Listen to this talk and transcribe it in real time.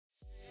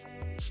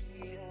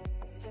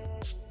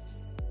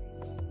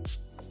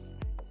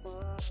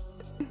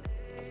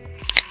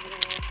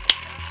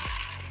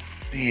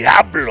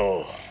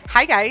Diablo.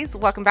 Hi guys,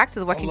 welcome back to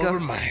the What Can All Go. over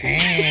my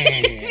hands.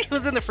 It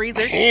was in the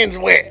freezer. Hands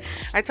wet.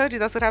 I told you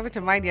that's what happened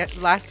to mine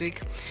last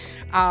week.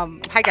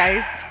 Hi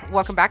guys,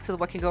 welcome back to the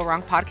What Can Go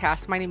Wrong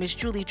podcast. My name is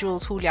Julie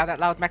Jules Julia, that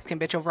loud Mexican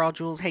bitch overall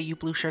Jules. Hey, you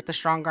blue shirt, the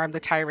strong arm, the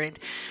tyrant.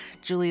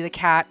 Julie the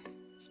cat,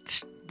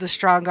 the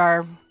strong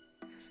arm.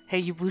 Hey,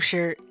 you blue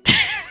shirt.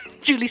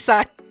 Julie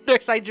side,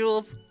 their side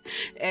Jules,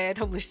 and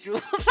homeless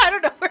Jules. I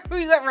don't know where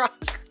we went wrong.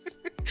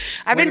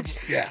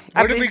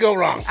 Where did we go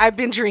wrong? I've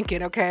been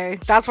drinking, okay?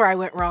 That's where I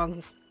went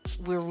wrong.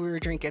 Where we were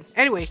drinking.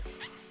 Anyway,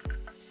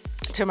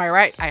 to my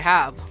right, I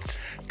have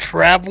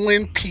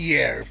Traveling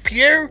Pierre.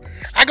 Pierre,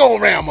 I go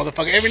around,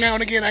 motherfucker. Every now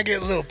and again, I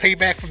get a little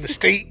payback from the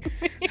state.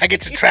 I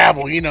get to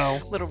travel, you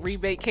know. Little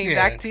rebate came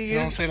back to you. You know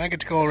what I'm saying? I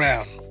get to go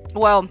around.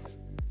 Well,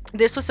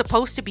 this was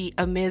supposed to be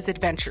a Ms.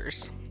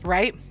 Adventures,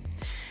 right?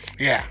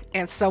 Yeah.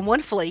 And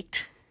someone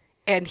flaked.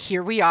 And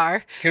here we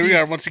are. Here we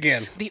are once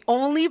again. The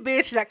only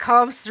bitch that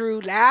comes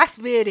through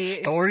last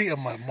minute. Story of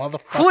my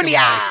motherfucking Julia!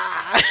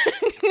 life.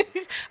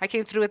 I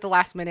came through at the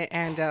last minute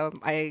and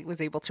I was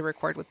able to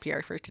record with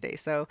Pierre for today.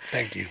 So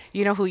thank you.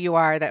 You know who you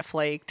are that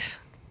flaked.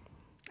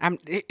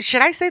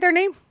 Should I say their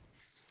name?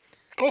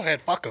 Go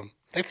ahead. Fuck them.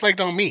 They flaked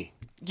on me.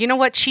 You know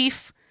what,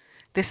 Chief?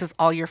 This is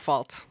all your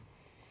fault.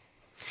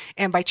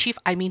 And by Chief,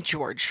 I mean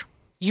George.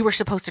 You were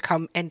supposed to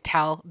come and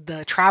tell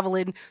the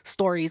traveling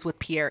stories with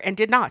Pierre and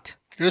did not.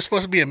 It was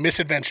supposed to be a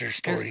misadventure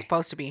story. It was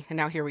supposed to be, and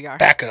now here we are.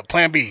 Backup,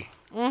 plan B.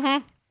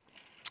 Mm-hmm.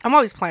 I'm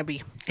always plan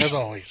B. As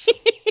always.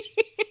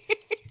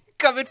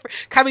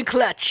 coming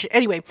clutch.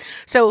 Anyway,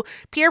 so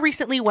Pierre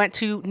recently went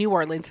to New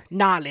Orleans.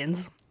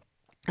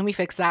 Let me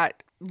fix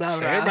that. Blah,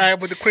 Say it right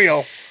with the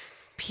Creole.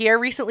 Pierre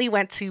recently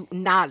went to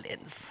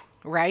Nolens,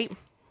 right?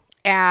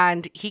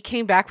 And he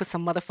came back with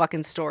some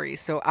motherfucking stories.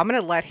 So I'm going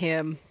to let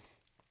him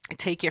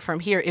take it from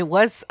here. It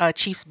was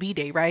Chief's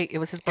B-Day, right? It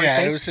was his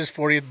birthday. Yeah, it was his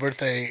 40th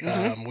birthday.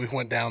 Mm-hmm. We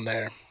went down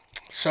there.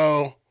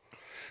 So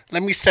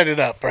let me set it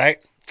up, right?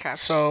 Okay.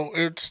 So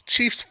it's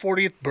Chief's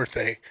 40th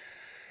birthday,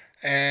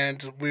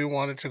 and we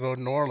wanted to go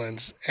to New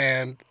Orleans.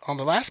 And on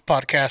the last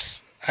podcast,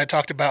 I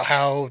talked about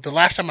how the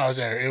last time I was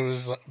there, it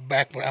was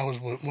back when I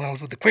was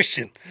with the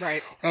Christian.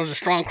 Right. When I was a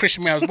strong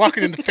Christian man. I was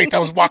walking in the faith. I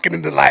was walking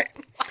in the light.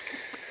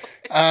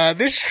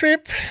 This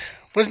trip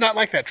was not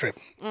like that trip.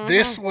 Mm-hmm.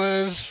 This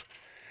was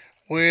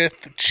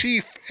with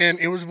Chief, and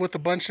it was with a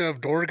bunch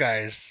of door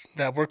guys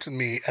that worked with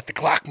me at the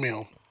Glock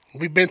Mill.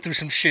 We've been through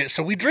some shit,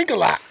 so we drink a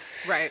lot.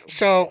 Right.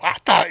 So I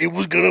thought it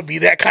was going to be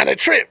that kind of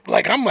trip.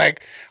 I'm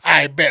like,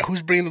 I bet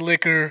who's bringing the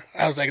liquor?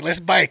 I was like, let's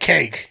buy a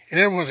keg. And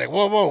everyone's like,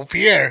 whoa,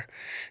 Pierre,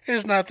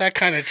 it's not that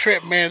kind of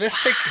trip, man.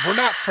 We're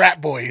not frat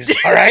boys,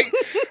 all right?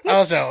 I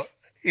was like,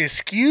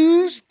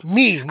 excuse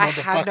me, motherfucker. I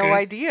had no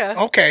idea.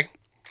 Okay.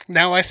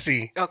 Now I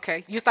see.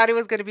 Okay. You thought it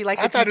was going to be like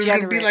I thought it was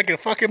going to be like a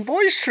fucking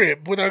boys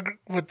trip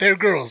with their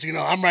girls. You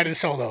know, I'm riding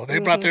solo. They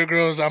brought their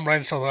girls. I'm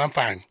riding solo. I'm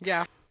fine.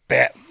 Yeah.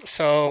 Bet.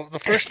 So the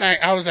first night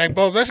I was like,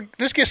 bro, let's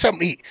get something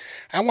to eat.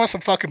 I want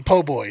some fucking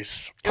po'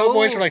 boys. Po'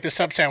 boys are like the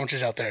sub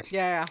sandwiches out there.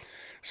 Yeah.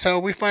 So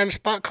we find a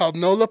spot called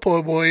Nola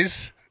Po'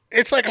 Boys.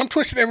 It's like I'm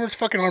twisting everyone's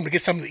fucking arm to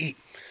get something to eat.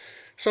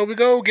 So we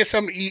go get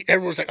something to eat.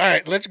 Everyone's like, all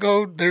right, let's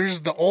go. There's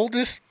the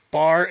oldest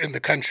bar in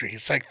the country.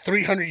 It's like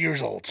 300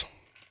 years old.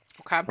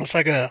 Okay. It's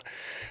like a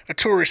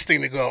tourist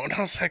thing to go. And I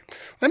was like,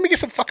 let me get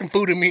some fucking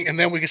food in me, and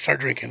then we can start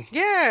drinking.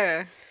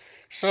 Yeah.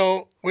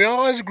 So we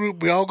all as a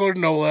group, we all go to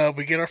NOLA.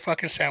 We get our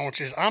fucking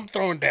sandwiches. I'm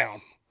throwing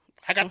down.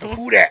 I got the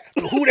who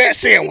dat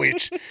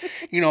sandwich.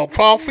 You know,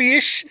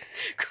 crawfish.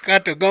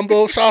 Got the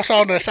gumbo sauce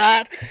on the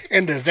side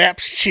and the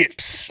Zapp's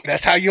chips.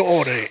 That's how you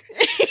order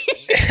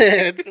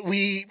it. And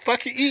we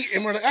fucking eat,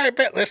 and we're like, all right,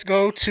 bet, let's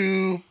go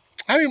to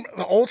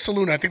the Old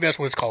Saloon. I think that's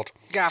what it's called.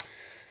 Yeah.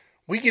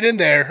 We get in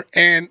there,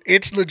 and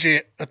it's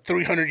legit a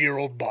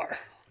 300-year-old bar.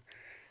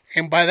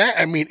 And by that,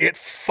 I mean it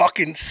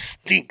fucking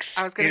stinks.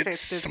 I was going to say,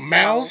 it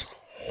smells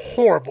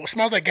horrible. It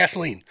smells like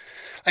gasoline.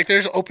 Like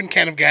there's an open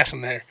can of gas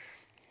in there.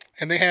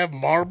 And they have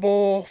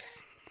marble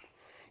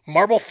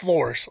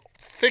floors,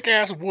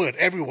 thick-ass wood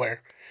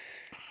everywhere.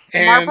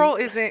 And marble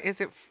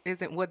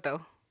isn't wood,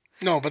 though.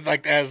 No, but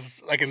like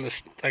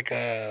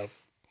a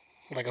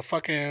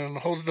fucking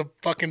holds the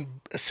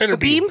fucking center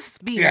beam. Beams?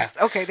 Yeah.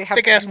 Okay, they have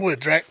thick-ass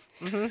woods, right?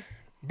 Mm-hmm.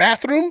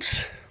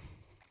 Bathrooms.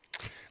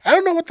 I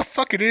don't know what the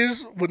fuck it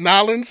is with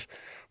Nolens,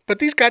 but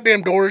these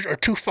goddamn doors are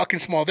too fucking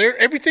small.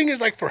 Everything is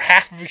like for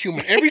half of a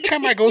human. Every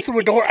time I go through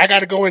a door, I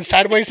got to go in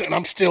sideways, and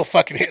I'm still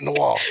fucking hitting the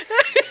wall.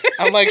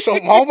 I'm like, so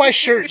all my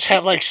shirts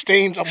have like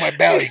stains on my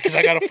belly because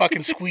I got to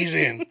fucking squeeze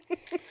in.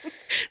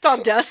 It's all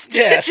dust.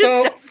 Yeah,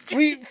 so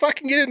we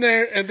fucking get in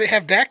there, and they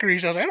have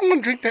daiquiris. I was like, I don't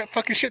want to drink that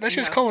fucking shit. That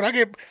shit's cold. I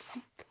get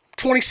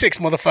 26,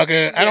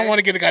 motherfucker. I don't want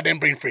to get a goddamn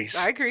brain freeze.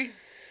 I agree.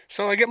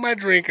 So I get my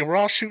drink, and we're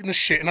all shooting the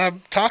shit, and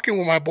I'm talking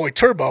with my boy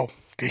Turbo.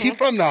 Mm-hmm. He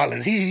from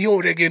Nolens. He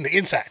over there getting the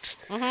insights.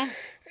 Mm-hmm.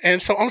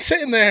 And so I'm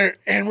sitting there,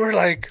 and we're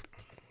like,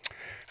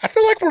 I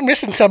feel like we're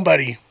missing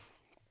somebody.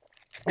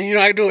 And, you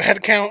know, I do a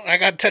head count. I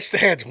got to touch the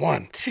heads.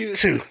 1, 2,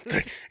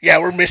 3. Yeah,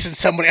 we're missing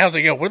somebody. I was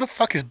like, yo, where the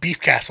fuck is Beef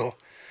Castle?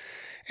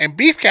 And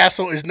Beef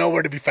Castle is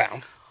nowhere to be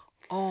found.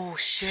 Oh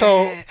shit.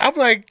 So I'm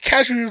like,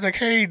 casually like,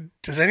 hey,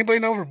 does anybody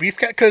know where Beef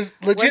Cat? Because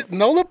legit, What's-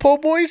 Nola Po'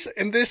 Boys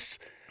in this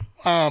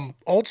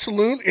old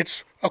saloon,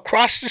 it's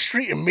across the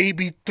street and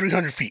maybe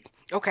 300 feet.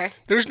 Okay.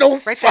 There's no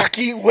Right there.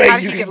 fucking way How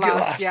did you you can get get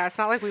lost? lost. Yeah, it's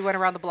not like we went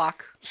around the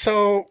block.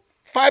 So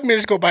 5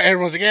 minutes go by,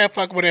 everyone's like, yeah,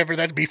 fuck whatever,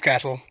 that's Beef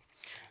Castle.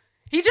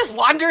 He just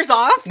wanders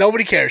off.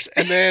 Nobody cares.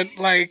 And then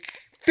like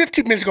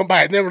 15 minutes go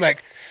by, and then we're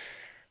like,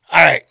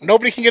 all right,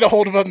 nobody can get a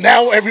hold of him.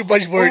 Now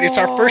everybody's worried. It's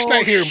our first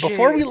night here. And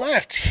before shit. we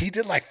left, he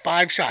did like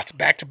 5 shots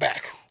back to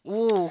back.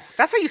 Ooh,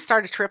 that's how you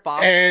start a trip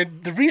off.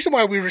 And the reason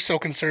why we were so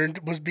concerned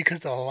was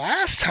because the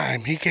last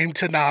time he came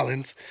to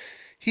Nolans,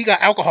 he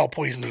got alcohol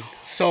poisoning.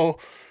 So,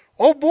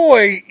 oh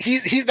boy,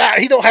 he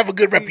don't have a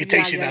good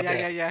reputation out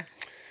there. Yeah.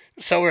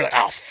 So we're like,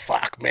 oh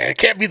fuck, man, it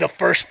can't be the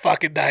first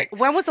fucking night.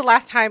 When was the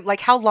last time? Like,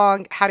 how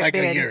long had it Like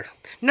a been? year.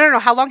 No.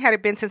 How long had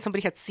it been since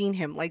somebody had seen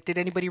him? Like, did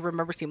anybody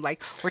remember seeing him?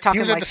 Like, we're talking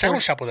He was like at the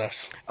sandwich shop with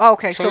us. Oh,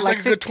 okay. So So, it was like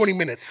a good 15 20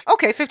 minutes.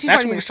 Okay, 15,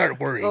 That's 20 when we minutes. started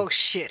worrying. Oh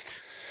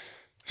shit.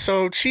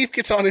 So Chief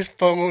gets on his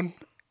phone,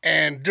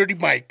 and Dirty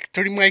Mike,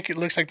 it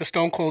looks like the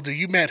Stone Cold dude.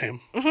 You met him.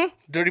 Mm-hmm.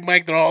 Dirty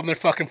Mike, they're all on their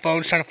fucking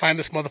phones trying to find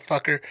this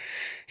motherfucker.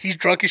 He's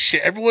drunk as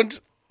shit.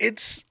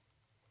 It's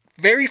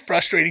very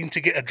frustrating to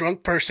get a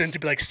drunk person to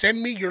be like,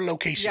 send me your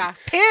location. Yeah.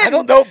 Pin. I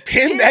don't know,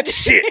 pin that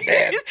shit,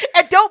 man.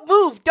 And don't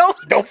move.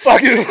 Don't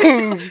Fucking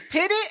move.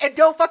 pin it and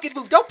don't fucking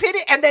move. Don't pin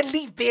it and then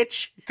leave,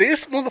 bitch.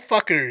 This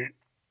motherfucker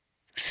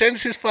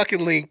sends his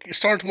fucking link,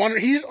 starts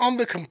wandering. He's on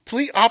the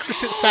complete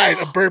opposite side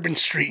of Bourbon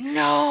Street.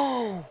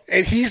 No.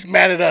 And he's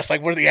mad at us,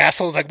 like we're the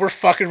assholes, like we're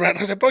fucking around.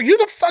 I was like, bro, you're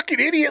the fucking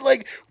idiot.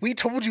 Like, we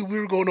told you we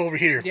were going over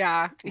here.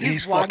 Yeah.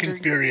 He's wandering.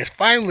 fucking furious.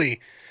 Finally,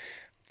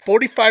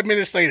 45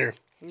 minutes later,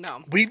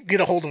 No. we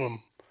get a hold of him.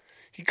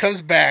 He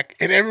comes back,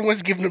 and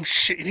everyone's giving him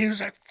shit. And he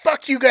was like,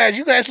 fuck you guys.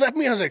 You guys left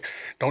me. I was like,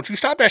 don't you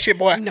stop that shit,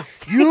 boy. No.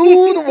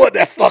 You the one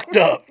that fucked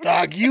up,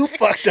 dog. You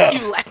fucked up.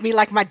 You left me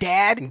like my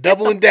dad.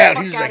 Doubling down.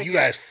 fuck He was outta like, you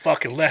here. guys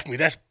fucking left me.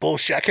 That's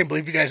bullshit. I can't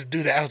believe you guys would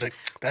do that. I was like,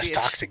 that's Bitch.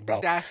 toxic, bro.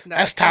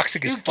 That's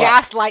toxic as you fuck.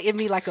 gaslighting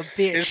me like a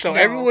bitch. And so No.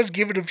 everyone's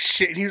giving him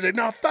shit. And he was like,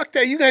 no, fuck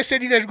that. You guys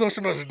said you guys were going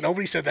somewhere else.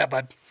 Nobody said that,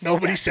 bud.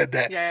 Nobody said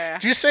that. Yeah.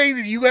 Just say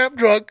that you got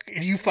drunk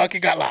and you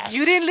fucking got lost.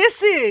 You didn't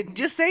listen.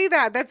 Just say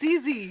that. That's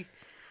easy.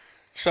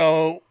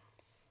 So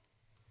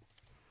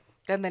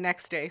Then the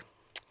next day.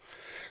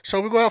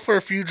 we go out for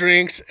a few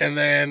drinks and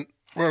then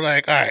we're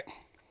like, all right,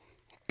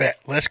 bet,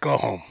 let's go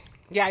home.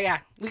 Yeah.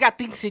 We got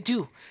things to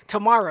do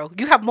tomorrow.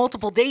 You have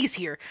multiple days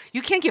here.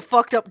 You can't get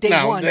fucked up day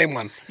one. Day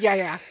one.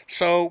 Yeah.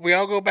 So we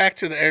all go back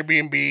to the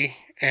Airbnb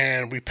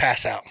and we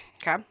pass out.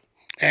 Okay.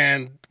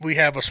 And we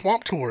have a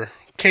swamp tour,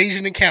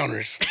 Cajun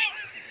Encounters,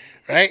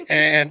 right?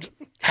 And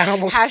I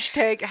almost...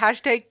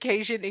 Hashtag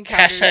Cajun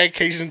encounters. Hashtag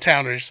Cajun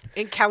Towners.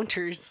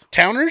 Encounters.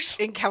 Towners?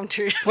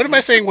 Encounters. What am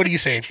I saying? What are you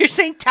saying? You're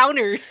saying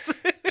towners.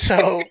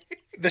 So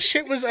the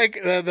shit was like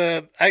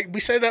we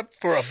set it up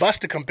for a bus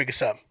to come pick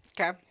us up,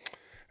 Okay.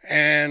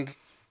 and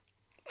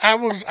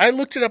I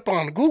looked it up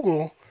on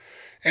Google,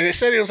 and it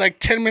said it was like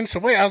 10 minutes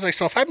away. I was like,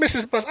 so if I miss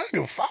this bus, I don't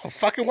give a fuck. I'll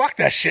fucking walk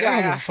that shit.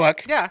 I don't give a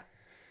fuck. Yeah.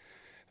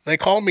 They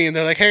called me and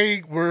they're like,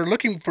 hey, we're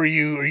looking for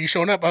you. Are you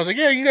showing up? I was like,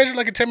 yeah, you guys are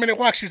like a 10-minute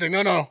walk. She was like,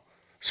 no,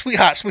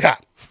 sweetheart.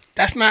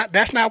 That's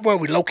not where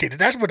we're located.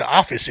 That's where the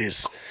office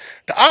is.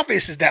 The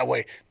office is that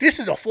way. This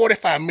is a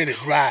 45-minute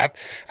drive.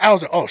 I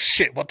was like, oh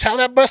shit. Well, tell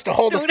that bus to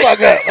hold the fuck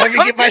up. Let me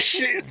get my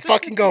shit and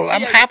fucking go.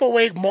 I'm half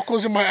awake,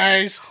 mockles in my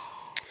eyes.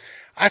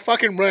 I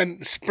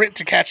fucking sprint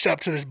to catch up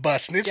to this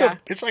bus, and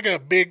it's like a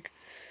big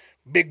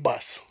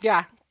bus.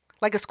 Yeah.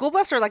 Like a school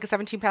bus or like a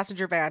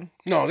 17-passenger van?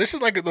 No, this is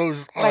like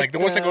those like the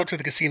ones that go to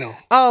the casino.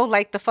 Oh,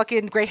 like the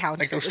fucking Greyhound.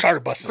 Like those charter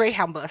buses.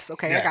 Greyhound bus.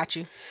 Okay, I Yeah. got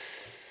you.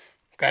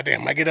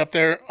 Goddamn, I get up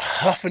there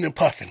huffing and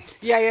puffing,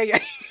 Yeah.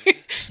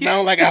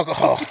 smelling like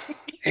alcohol.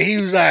 And he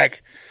was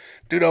like,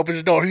 dude opens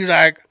the door. He was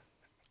like,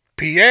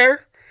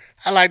 Pierre?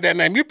 I like that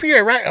name. You're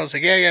Pierre, right? I was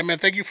like, yeah, man.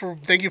 Thank you for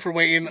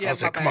waiting. I Yeah,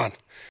 was my like, come bad. on.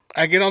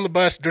 I get on the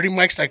bus. Dirty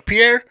Mike's like,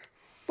 Pierre,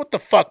 what the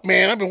fuck,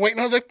 man? I've been waiting.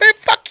 I was like, man,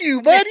 fuck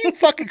you, bud. You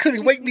fucking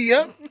couldn't wake me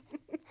up.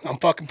 I'm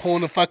fucking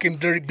pulling the fucking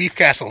Dirty Beef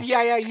Castle.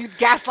 Yeah, you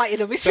gaslighting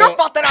him. It's So- your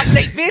fault that I'm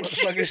late,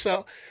 bitch. Motherfucker,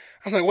 so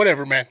I'm like,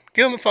 whatever, man.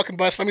 Get on the fucking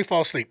bus. Let me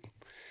fall asleep.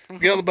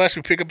 Get on the bus.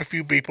 We pick up a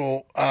few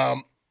people.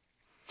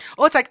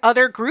 Oh, it's like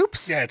other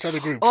groups? Yeah, it's other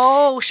groups.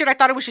 Oh, shit. I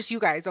thought it was just you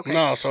guys. Okay.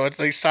 No, so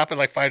they stop at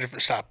like 5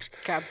 different stops.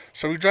 Okay.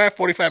 So we drive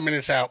 45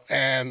 minutes out,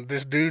 and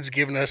this dude's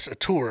giving us a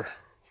tour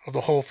of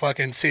the whole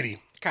fucking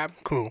city. Okay.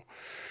 Cool.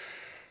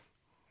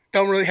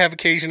 Don't really have a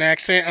Cajun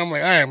accent. I'm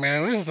like, all right,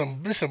 man, this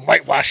is some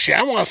whitewash shit.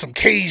 I want some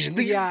Cajun.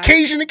 Yeah.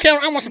 Cajun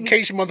account. I want some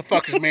Cajun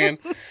motherfuckers, man.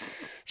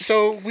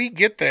 So we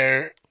get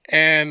there,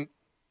 and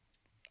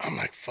I'm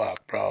like,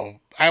 fuck, bro.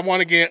 I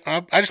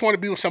just want to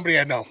be with somebody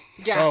I know.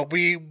 Yeah. So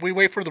we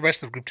wait for the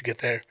rest of the group to get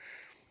there.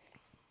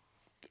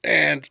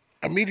 And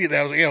immediately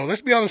I was like, yo,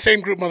 let's be on the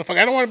same group, motherfucker.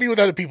 I don't want to be with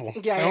other people.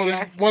 Yeah, I want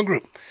yeah. this one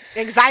group.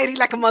 Anxiety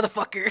like a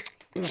motherfucker.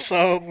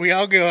 So we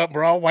all go up.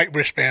 We're all white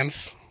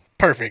wristbands.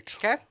 Perfect.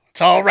 Okay.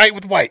 It's all right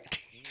with white.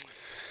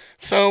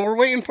 So we're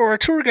waiting for our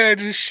tour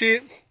guides and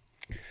shit.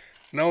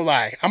 No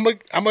lie. I'm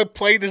gonna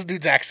play this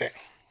dude's accent.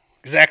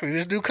 Exactly.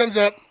 This dude comes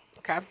up,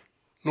 Okay.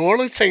 New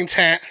Orleans Saints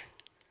hat,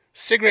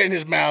 cigarette in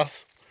his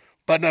mouth,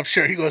 button up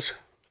shirt. He goes,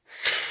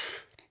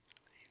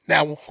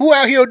 now, who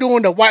out here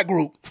doing the white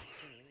group?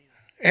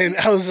 And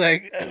I was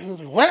like,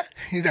 what?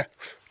 He's like,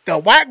 the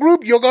white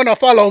group, you're going to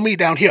follow me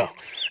down here.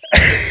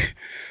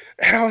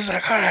 And I was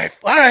like, all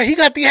right, he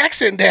got the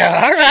accent down.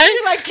 All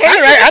right, Like, all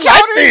right, I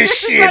like counter? this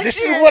shit. Like, This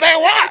yeah. is what I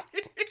want.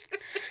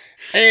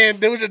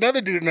 And there was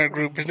another dude in our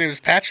group. His name was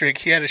Patrick.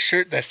 He had a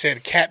shirt that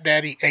said Cat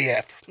Daddy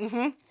AF.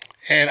 Mm-hmm.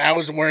 And I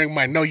was wearing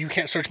my No You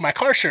Can't Search My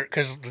Car shirt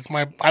because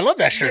I love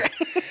that shirt.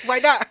 Why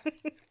not?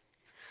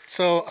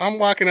 So I'm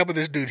walking up with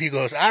this dude. He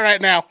goes, all right,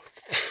 now,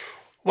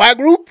 white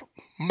group,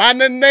 my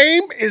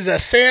name is a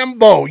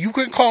Sambo. You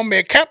can call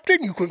me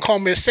Captain. You can call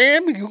me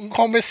Sam. You can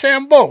call me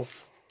Sambo.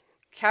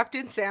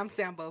 Captain Sam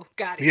Sambo.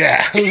 Got it.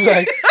 Yeah. I was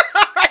like,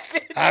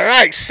 all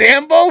right,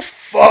 Sambo,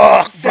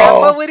 fuck,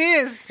 Sambo bro. it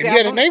is. And he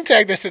had a Sambo. name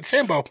tag that said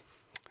Sambo.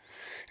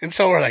 And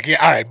so we're like, yeah,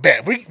 all right,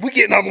 bet. We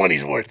getting our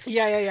money's worth.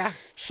 Yeah.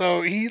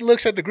 So he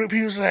looks at the group.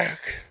 He was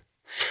like,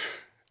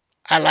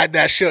 I like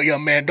that shirt,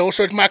 young man. Don't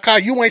search my car.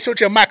 You ain't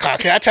searching my car.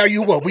 Can I tell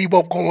you what? We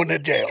both going to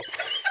jail.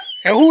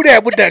 And who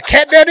that with that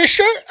Cat Daddy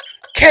shirt?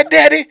 Cat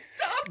Daddy?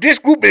 This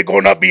group is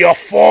going to be a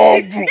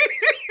fun group.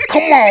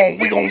 Come on,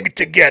 we going to be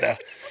together.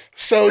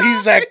 So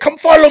he's like, come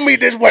follow me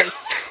this way.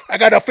 I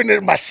got to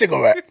finish my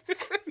cigarette.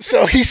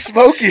 So he's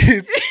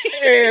smoking.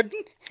 And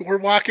we're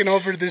walking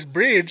over this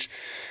bridge.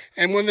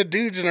 And one of the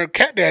dudes in our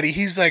Cat Daddy,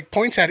 he's like,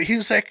 points at it. He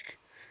was like,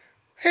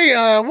 hey,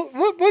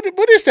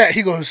 what is that?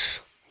 He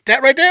goes,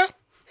 that right there?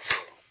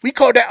 We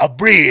call that a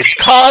bridge.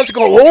 Cars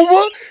go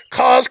over,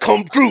 cars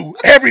come through.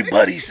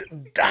 Everybody's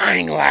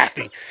dying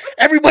laughing.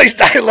 Everybody's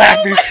dying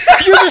laughing.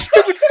 It was a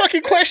stupid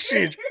fucking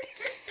question.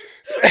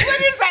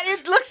 What is that?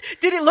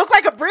 Did it look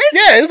like a bridge?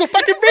 Yeah, it was a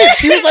fucking bridge.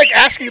 He was like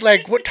asking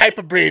like, what type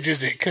of bridge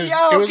is it? Because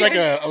Yo, it was like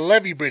okay. a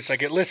levee bridge,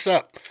 like it lifts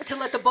up. To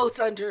let the boats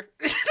under.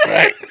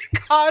 Right.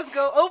 Cars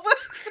go over.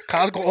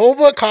 Cars go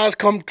over, cars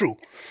come through.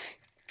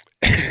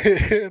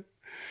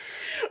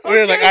 We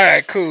were like, all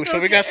right, cool. So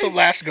we got some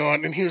laughs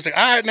going. And he was like,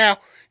 all right, now,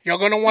 y'all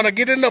going to want to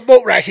get in the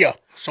boat right here.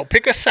 So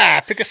pick a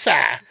side.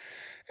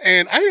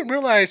 And I didn't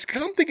realize,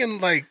 because I'm thinking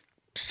like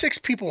 6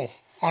 people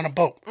on a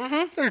boat.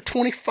 Mm-hmm. There are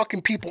 20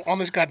 fucking people on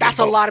this goddamn That's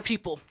boat. a lot of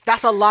people.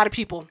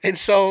 And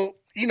so,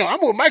 I'm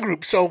with my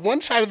group. So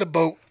one side of the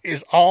boat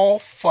is all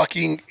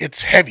fucking,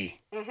 it's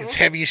heavy. Mm-hmm. It's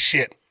heavy as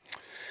shit.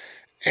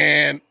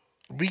 And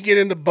we get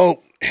in the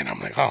boat, and I'm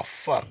like, oh,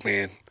 fuck,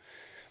 man.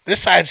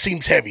 This side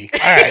seems heavy. All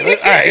right,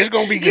 it's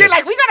going to be good. You're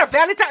like, we got to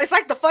balance out. It's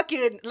like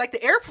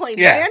the airplane,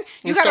 man.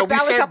 You got to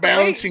balance we start out the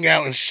balancing weight.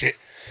 out and shit.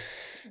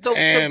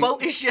 The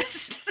boat is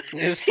just...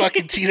 It's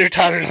fucking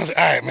teeter-totter. And I was like,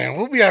 all right, man,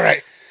 we'll be all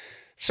right.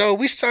 So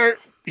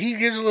he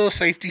gives a little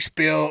safety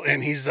spill,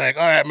 and he's like,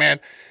 all right, man,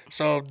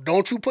 so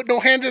don't you put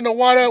no hands in the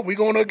water. We're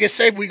going to get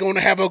safe. We're going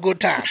to have a good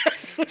time.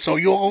 So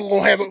you're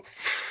going to have a...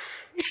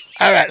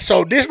 All right,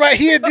 so this right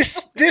here,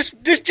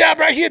 this job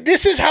right here,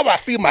 this is how I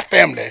feed my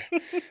family.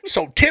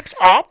 So tips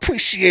are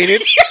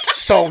appreciated.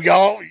 So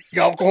y'all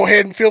go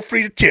ahead and feel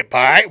free to tip,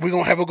 all right? We're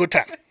going to have a good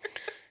time.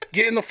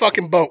 Get in the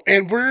fucking boat.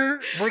 And we're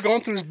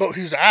going through this boat.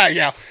 He's like, all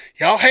right,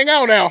 y'all hang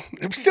out now.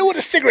 Still with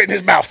a cigarette in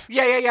his mouth.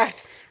 Yeah.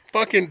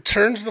 Fucking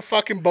turns the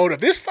fucking boat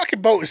up. This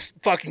fucking boat is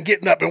fucking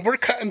getting up, and we're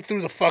cutting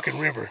through the fucking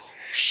river.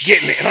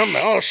 Getting it. And I'm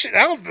like, oh, shit.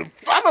 I'm going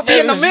to be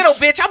in the middle,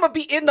 bitch. I'm going to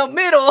be in the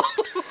middle.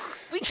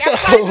 We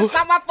capsized. It's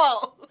not my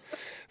fault.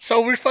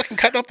 So we're fucking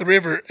cutting up the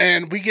river,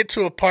 and we get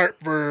to a part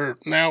where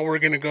now we're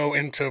going to go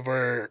into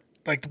where,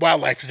 like, the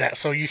wildlife is at.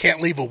 So you can't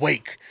leave a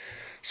wake.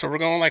 So we're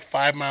going like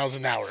 5 miles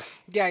an hour.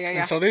 Yeah.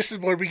 And so this is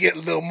where we get a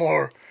little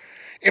more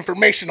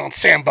information on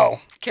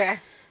Sambo. Okay.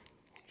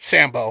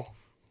 Sambo.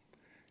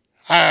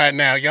 All right,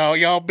 now,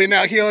 y'all been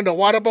out here on the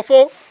water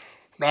before?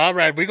 All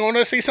right, we're going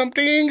to see some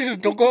things.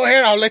 Don't go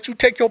ahead. I'll let you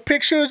take your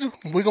pictures.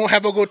 We're going to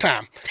have a good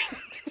time.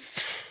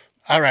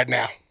 All right,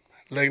 now.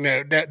 Like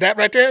that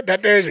right there,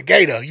 that there is a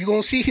gator. You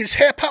gonna see his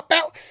hair pop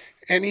out,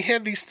 and he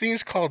had these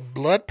things called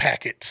blood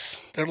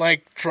packets. They're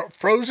like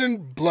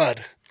frozen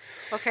blood.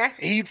 Okay.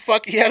 He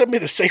had them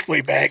in a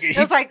Safeway bag. It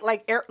was like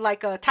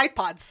Tide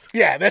Pods.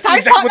 Yeah, that's Tide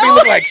exactly what they Pod-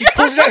 look like. He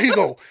pulls it out. He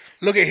go,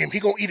 look at him. He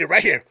gonna eat it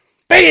right here.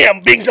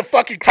 Bam! Brings a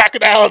fucking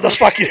crocodile on the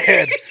fucking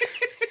head.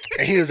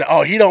 And he was like,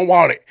 oh, he don't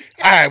want it.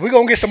 All right, we're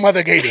gonna get some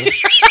other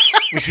gators.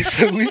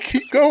 So we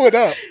keep going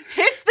up.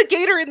 Hits the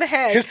gator in the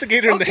head.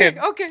 In the head.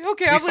 Okay.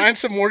 He finds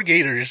some more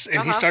gators,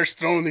 and he starts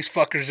throwing these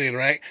fuckers in,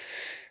 right?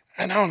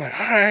 And I'm like,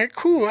 all right,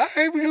 cool. All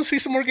right, we're going to see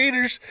some more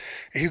gators.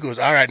 And he goes,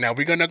 all right, now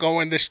we're going to go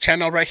in this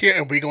channel right here,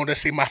 and we're going to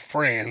see my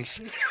friends.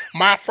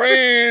 My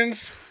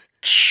friends.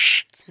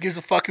 Gives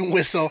a fucking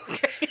whistle.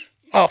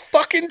 A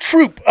fucking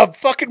troop of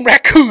fucking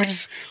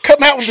raccoons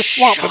come out in the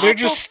swamp, and they're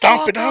just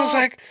stomping. I was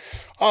like,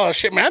 oh,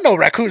 shit, man, I know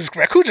raccoons.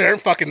 Raccoons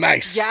aren't fucking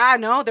nice. Yeah, I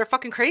know. They're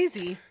fucking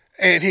crazy.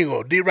 And he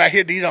go, these right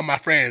here, these are my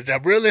friends. They're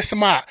really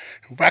smart.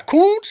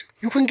 Raccoons,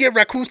 you can get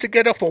raccoons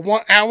together for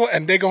 1 hour,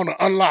 and they're going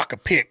to unlock a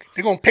pick.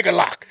 They're going to pick a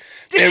lock.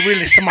 They're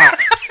really smart.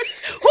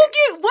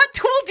 What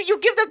tool do you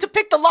give them to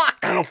pick the lock?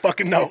 I don't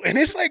fucking know. And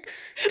it's like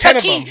 10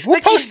 of them.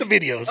 We'll post the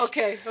videos.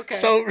 Okay.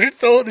 So we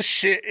throw the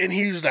shit, and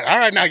he was like, all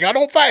right, now y'all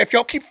don't fight. If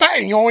y'all keep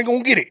fighting, y'all ain't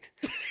gonna get it.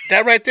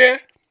 That right there,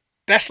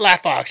 that's Sly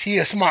Fox. He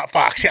a smart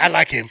fox. I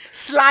like him.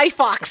 Sly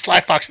Fox. Sly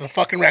Fox, the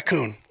fucking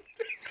raccoon.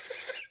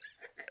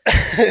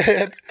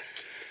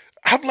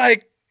 I'm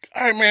like,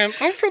 all right, man,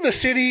 I'm from the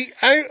city.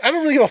 I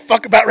don't really give a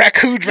fuck about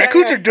raccoons.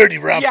 Raccoons are dirty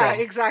where I'm from. Yeah,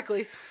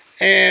 exactly.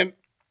 And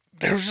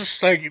there's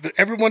just like,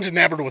 everyone's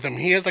enamored with him.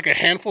 He has like a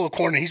handful of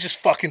corn, and he's just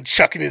fucking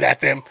chucking it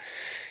at them.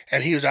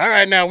 And he was, all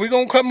right, now we're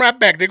going to come right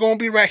back. They're going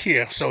to be right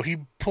here. So he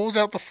pulls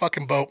out the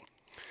fucking boat,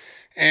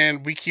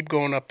 and we keep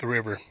going up the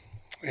river.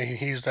 And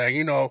he's like,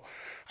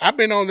 I've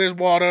been on this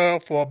water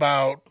for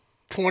about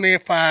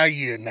 25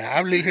 years now.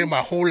 I've lived here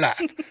my whole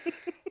life.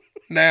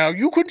 Now,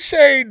 you could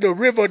say the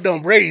river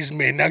done raised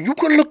me. Now, you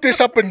can look this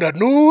up in the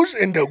news,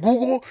 in the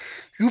Google.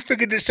 You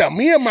figure this out.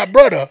 Me and my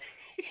brother,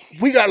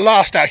 we got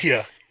lost out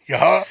here. You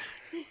heard?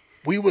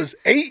 We was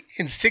 8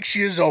 and 6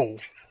 years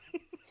old.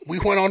 We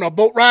went on a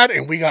boat ride,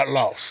 and we got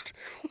lost.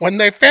 When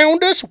they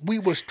found us, we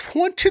was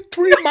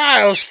 23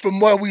 miles from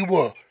where we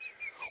were.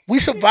 We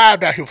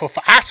survived out here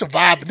I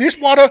survived. This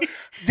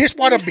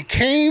water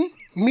became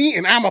me,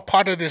 and I'm a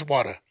part of this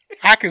water.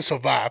 I can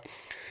survive.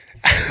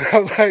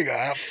 I'm like,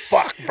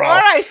 fuck, bro. All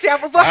right,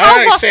 Sambo. All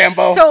right,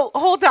 Sambo. So,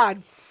 hold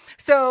on.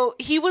 So,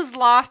 he was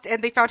lost,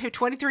 and they found him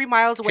 23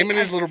 miles away. Him and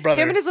his little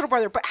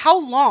brother. But how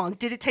long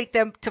did it take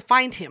them to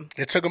find him?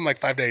 It took them like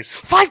 5 days.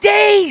 5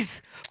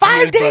 days!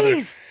 5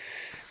 days!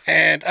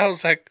 And I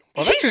was like,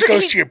 well, that just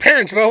goes to your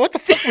parents, bro. What the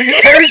fuck were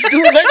your parents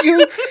doing? Let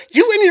you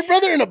and your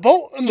brother in a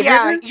boat in the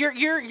river?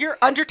 You're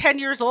under 10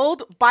 years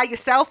old by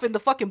yourself in the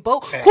fucking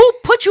boat. Yeah. Who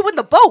put you in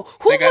the boat?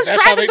 Who was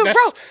driving the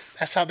boat?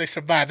 That's how they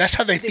survive. That's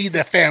how they feed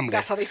their family.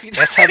 That's how they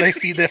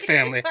feed their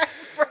family.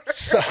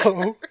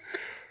 So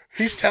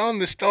he's telling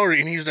the story,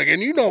 and he's like,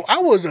 and I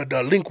was a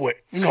delinquent.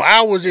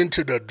 I was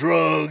into the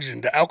drugs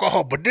and the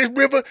alcohol, but this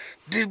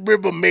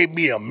river made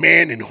me a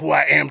man and who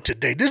I am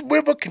today. This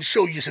river can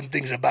show you some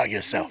things about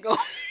yourself.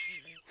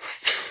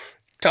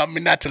 Taught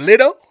me not to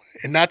litter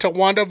and not to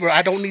wander where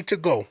I don't need to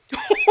go.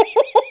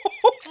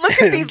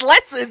 Look at these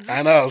lessons.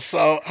 I know.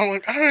 So I'm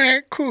like, all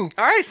right, cool.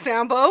 All right,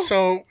 Sambo.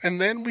 So, and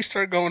then we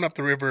start going up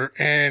the river,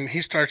 and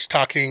he starts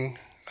talking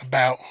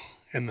about,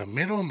 in the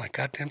middle of my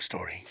goddamn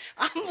story.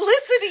 I'm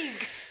listening.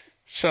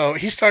 So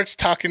he starts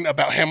talking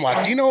about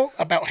hemlock. Do you know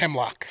about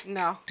hemlock?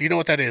 No. Do you know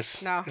what that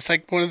is? No. It's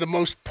like one of the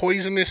most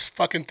poisonous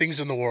fucking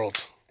things in the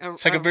world.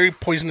 It's like a very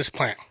poisonous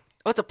plant.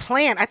 Oh, it's a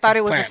plant. I thought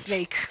it was a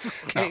snake.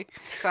 Okay, no.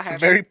 Go ahead.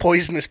 It's a very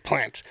poisonous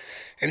plant.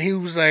 And he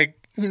was like,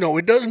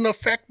 it doesn't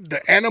affect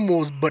the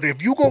animals, but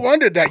if you go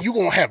under that, you're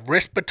going to have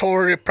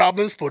respiratory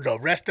problems for the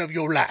rest of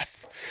your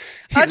life.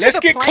 Let's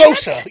get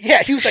closer.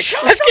 Yeah, he was like,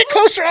 let's get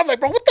closer. I'm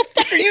like, bro, what the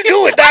fuck are you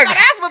doing, dog? I got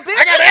asthma, bitch.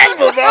 I got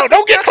asthma, bro.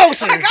 Don't get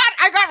closer. I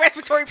got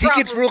respiratory problems.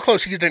 He gets real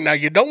close. He's like, now,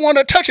 you don't want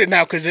to touch it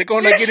now because it's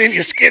going to get in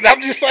your skin.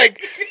 I'm just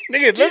like,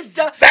 nigga, let's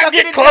not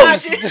get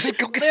close. Just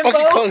go get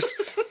fucking close.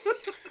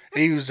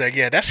 And he was like,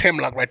 yeah, that's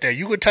hemlock right there.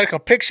 You could take a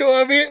picture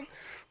of it.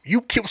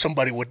 You kill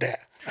somebody with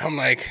that. I'm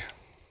like,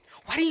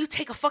 why didn't you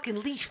take a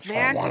fucking leaf,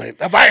 man? I want it.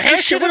 If I had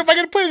shit, what if I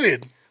could put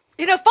it in?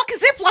 In a fucking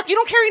Ziploc. You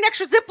don't carry an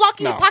extra Ziploc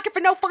in your pocket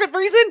for no fucking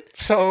reason?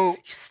 So, you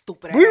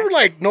stupid we ass. were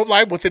like, no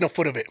lie, within a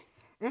foot of it.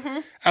 Mm-hmm.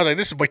 I was like,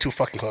 this is way too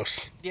fucking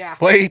close. Yeah.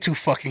 Way too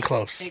fucking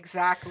close.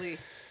 Exactly.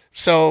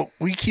 So,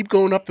 we keep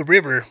going up the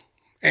river,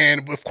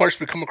 and of course,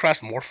 we come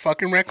across more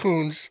fucking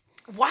raccoons.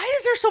 Why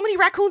is there so many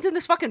raccoons in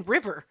this fucking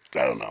river?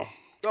 I don't know.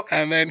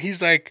 Okay. And then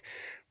he's like,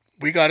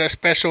 we got a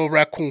special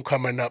raccoon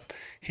coming up.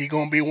 He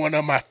gonna be one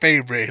of my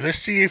favorite. Let's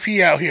see if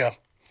he out here.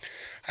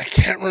 I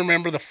can't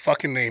remember the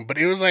fucking name, but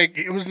it was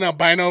an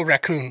albino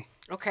raccoon.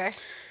 Okay.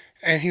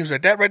 And he was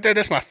like, that right there,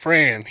 that's my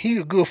friend.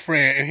 He's a good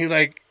friend. And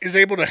he is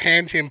able to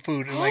hand him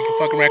food, and a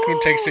fucking raccoon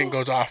takes it and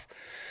goes off.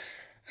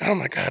 And I'm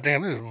like, God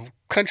damn, this is a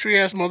country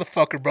ass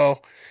motherfucker,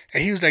 bro.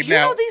 And he was like,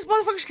 now these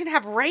motherfuckers can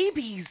have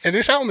rabies. And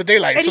it's out in the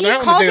daylight. And so he they're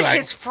out calls in the daylight. it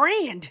his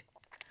friend.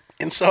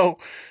 And so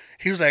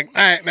he was like, all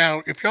right,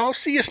 now, if y'all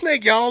see a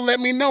snake, y'all let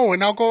me know,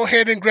 and I'll go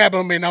ahead and grab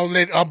him, and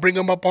I'll bring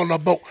him up on the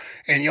boat,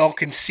 and y'all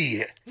can see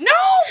it. No!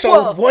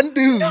 So one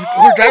dude,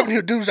 we're driving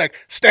here, dude's like,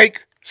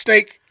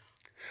 snake,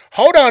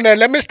 hold on there,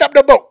 let me stop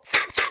the boat.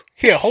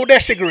 Here, hold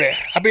that cigarette.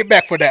 I'll be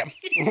back for that.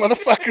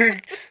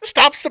 Motherfucker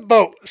stops the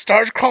boat,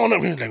 starts crawling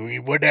up. He's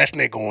like, where that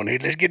snake going? Here,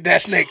 let's get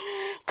that snake.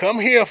 Come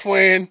here,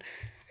 friend.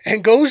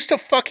 And goes to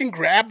fucking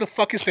grab the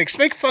fucking snake.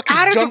 Snake fucking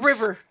jumps. Out of the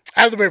river.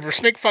 Out of the river.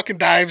 Snake fucking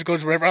dives, goes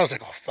to the river. I was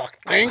like, oh, fuck.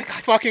 Thank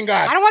fucking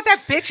God. I don't want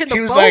that bitch in the boat.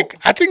 He was like,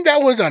 I think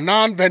that was a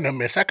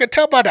non-venomous. I could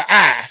tell by the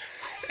eye.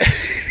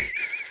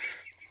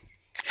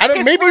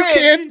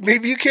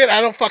 Maybe you can. I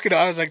don't fucking know.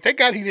 I was like, thank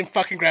God he didn't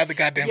fucking grab the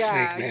goddamn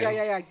snake, man.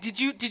 Yeah.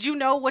 Did you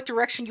know what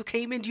direction you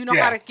came in? Do you know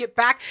how to get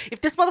back?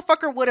 If this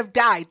motherfucker would have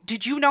died,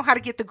 did you know how to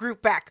get the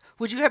group back?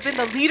 Would you have been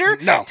the leader?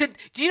 No. Do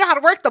you know how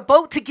to work the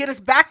boat to get us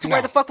back to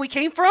where the fuck we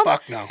came from?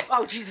 Fuck no.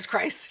 Oh, Jesus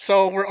Christ.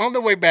 So we're on the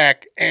way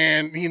back,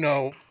 and,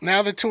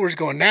 now the tour's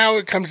going. Now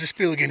it comes to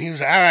Spiel again. He was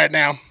like, all right,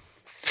 now,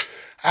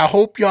 I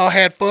hope y'all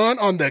had fun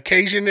on the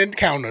occasion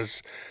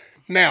encounters.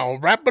 Now,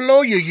 right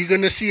below you, you're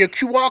going to see a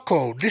QR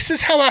code. This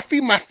is how I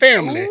feed my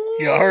family.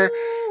 You heard?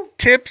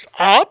 Tips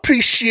are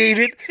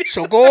appreciated,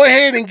 so go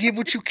ahead and give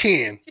what you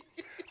can.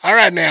 All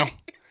right, now.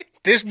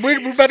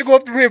 We're about to go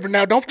up the river.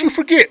 Now, don't you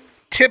forget,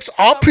 tips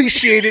are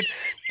appreciated.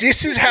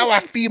 This is how I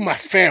feed my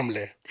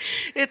family.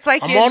 It's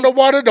like I'm on the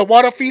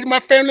water feeds my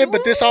family,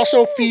 but this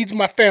also feeds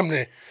my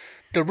family.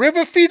 The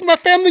river feeds my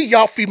family,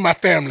 y'all feed my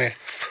family.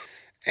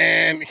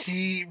 And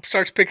he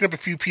starts picking up a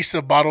few pieces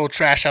of bottled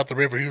trash out the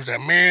river. He was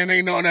like, man,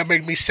 ain't nothing that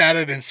make me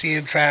sadder than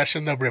seeing trash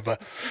in the river.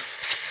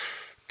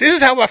 This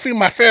is how I feed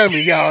my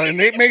family, y'all. And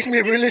it makes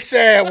me really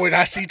sad when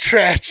I see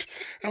trash.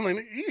 I'm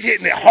like, you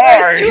hitting it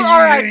hard. It's too all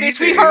right,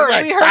 bitch. We heard.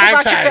 Like We heard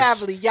about times. your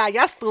family. Yeah,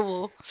 yes,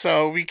 Louisville.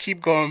 So we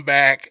keep going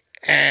back.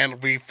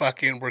 And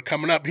we're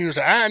coming up. He was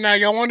like, all right, now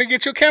y'all want to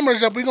get your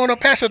cameras up. We're going to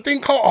pass a thing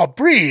called a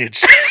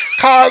bridge.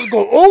 Cars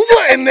go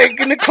over and they're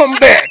going to come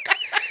back.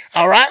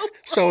 All right?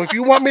 So if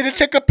you want me to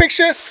take a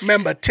picture,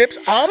 remember, tips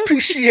are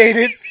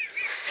appreciated.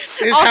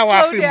 This is how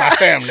I feed my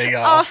family,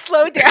 y'all. I'll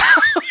slow down.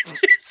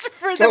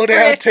 Slow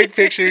down, take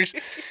pictures.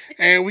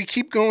 And we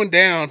keep going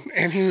down.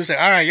 And he was like,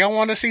 all right, y'all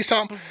want to see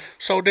something?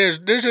 So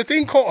there's a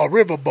thing called a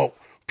riverboat.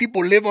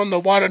 People live on the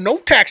water, no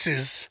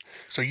taxes.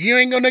 So you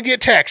ain't going to get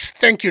taxed.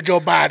 Thank you,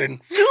 Joe Biden.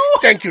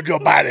 Thank you, Joe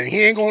Biden.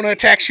 He ain't going to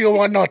tax you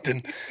or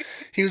nothing.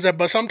 He was like,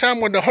 but sometime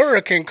when the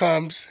hurricane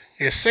comes,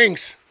 it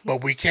sinks,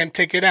 but we can't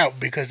take it out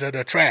because of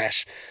the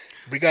trash.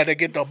 We got to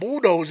get the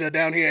bulldozer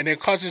down here, and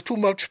it causes too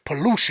much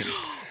pollution.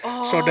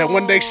 So that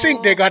when they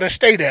sink, they got to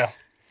stay there.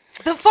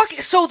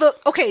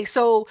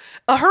 So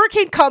a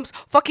hurricane comes,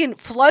 fucking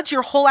floods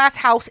your whole ass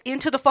house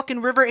into the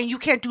fucking river, and you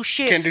can't do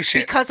shit.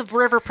 Because of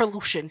river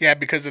pollution. Yeah,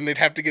 because then they'd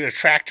have to get a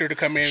tractor to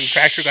come in. And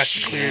tractor got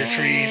to clear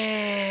trees.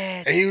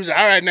 And he was like,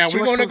 all right, now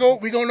we're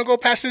gonna go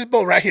past this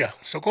boat right here.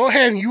 So go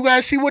ahead and you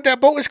guys see what that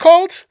boat is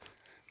called?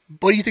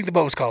 What do you think the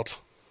boat was called?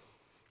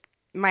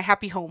 My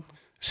Happy Home.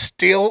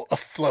 Still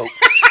afloat.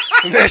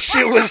 And that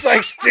shit was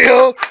like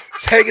still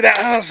taking out.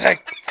 I was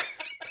like,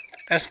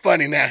 that's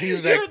funny now. He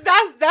was like, dude,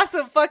 that's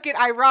a fucking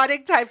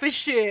ironic type of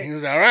shit. He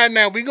was like, all right,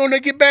 now we're going to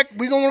get back.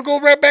 We're going to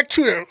go right back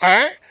to it. All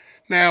right.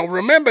 Now,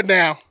 remember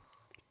now,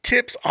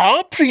 tips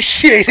are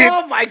appreciated.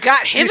 Oh, my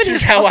God. This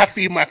is how I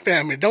feed my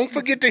family. Don't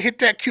forget to hit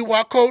that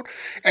QR code,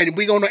 and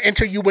we're going to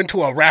enter you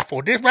into a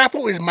raffle. This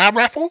raffle is my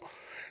raffle.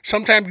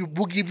 Sometimes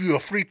we'll give you a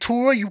free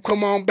tour. You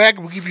come on back,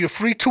 we'll give you a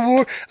free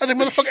tour. I was like,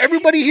 motherfucker,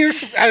 everybody here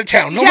is out of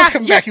town. No one's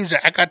coming back. He was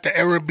like, I got the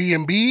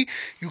Airbnb.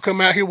 You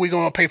come out here, we're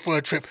going to pay for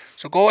a trip.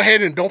 So go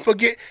ahead and don't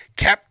forget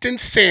Captain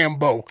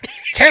Sambo.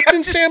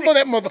 Captain Sambo,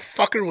 that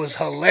motherfucker was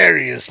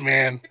hilarious,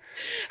 man.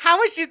 How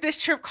much did this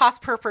trip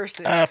cost per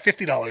person?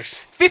 $50.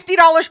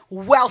 $50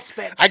 well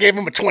spent. I gave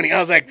him a 20. I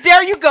was like,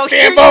 there you go.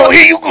 Sambo,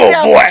 here you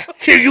go, boy.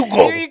 Here you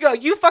go. Here you go.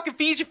 You fucking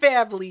feed your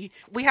family.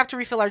 We have to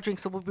refill our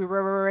drinks, so we'll be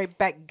right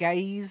back,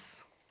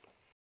 guys.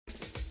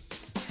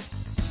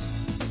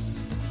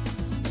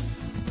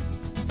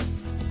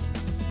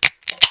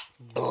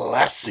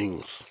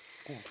 Blessings.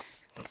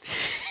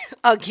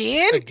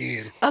 Again.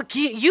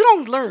 You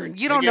don't learn.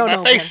 You don't know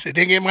no better. It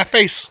didn't get in my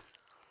face.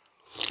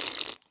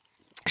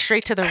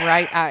 Straight to the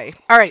right eye.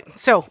 All right.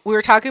 So we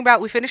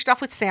finished off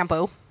with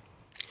Sambo.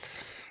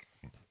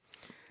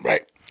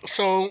 Right.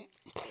 So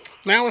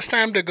now it's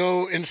time to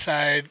go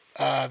inside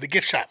the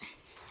gift shop.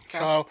 Okay.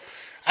 So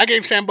I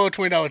gave Sambo a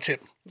 $20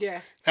 tip.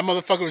 Yeah. That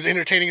motherfucker was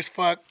entertaining as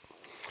fuck.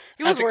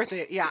 It was worth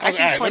it. Yeah. I was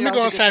like, all right, let me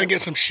go inside and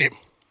get some shit.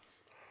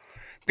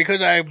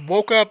 Because I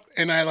woke up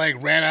and I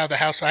ran out of the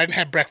house, so I didn't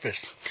have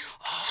breakfast.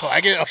 So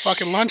I get a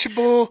fucking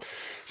Lunchable,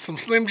 some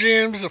Slim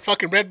Jims, a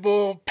fucking Red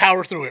Bull,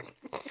 power through it.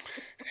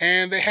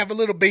 And they have a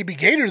little baby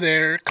gator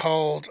there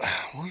called,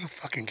 what was the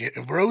fucking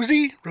gator?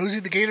 Rosie?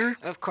 Rosie the gator?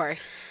 Of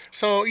course.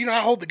 So,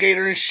 I hold the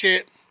gator and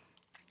shit.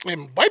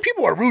 And white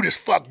people are rude as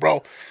fuck,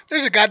 bro.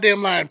 There's a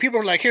goddamn line. People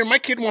are like, here, my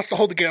kid wants to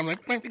hold the gator. I'm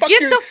like, man, fuck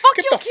get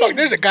the fuck.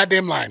 There's a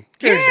goddamn line.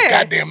 There's a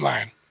goddamn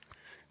line.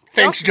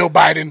 Thanks, Joe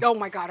Biden. Oh,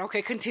 my God.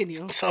 Okay,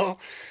 continue. So,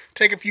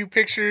 take a few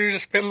pictures. I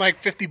spend like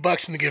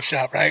 $50 in the gift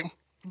shop, right?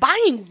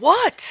 Buying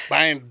what?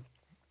 Buying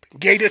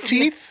gator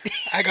teeth.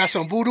 I got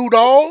some voodoo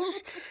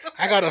dolls.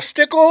 I got a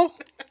stickle.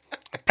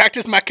 I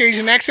practice my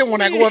Cajun accent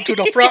when I go up to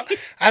the front.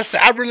 I said,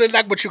 I really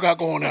like what you got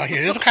going on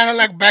here. It's kind of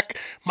like back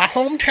my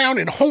hometown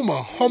in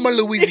Homer,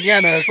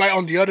 Louisiana is right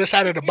on the other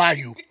side of the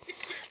bayou.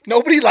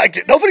 Nobody liked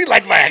it. Nobody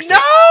liked my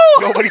accent.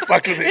 No! Nobody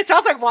fucked with it. It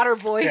sounds like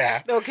Waterboy.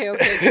 Yeah.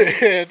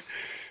 Okay.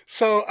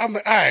 So I'm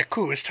like, all right,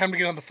 cool. It's time to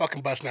get on the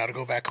fucking bus now to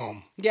go back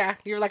home. Yeah.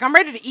 You're like, I'm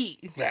ready to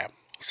eat. Yeah.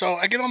 So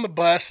I get on the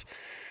bus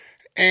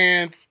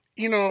and,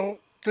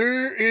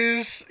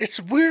 it's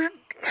weird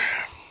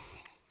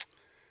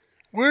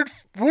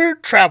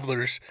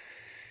travelers.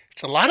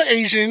 It's a lot of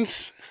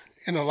Asians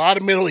and a lot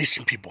of Middle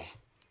Eastern people.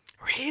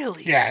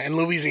 Really? Yeah, in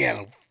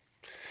Louisiana.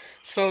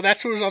 So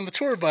that's who was on the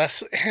tour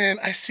bus. And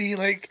I see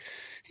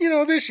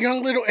this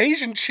young little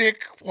Asian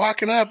chick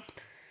walking up.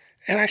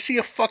 And I see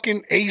a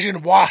fucking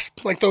Asian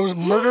wasp, like those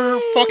murder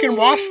fucking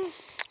wasps,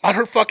 on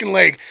her fucking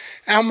leg.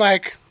 And I'm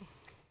like,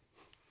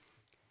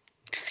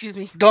 excuse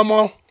me.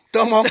 Dumbo.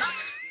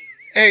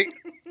 Hey,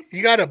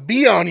 you got a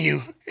bee on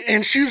you.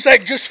 And she was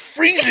like, just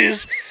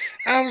freezes.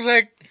 I was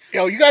like,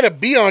 yo, you got a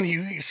bee on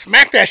you. You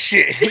smack that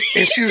shit.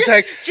 And she was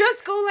like,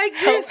 just go like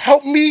this.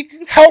 Help me.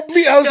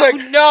 I was like,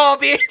 no,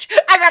 bitch.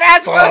 I got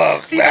asthma.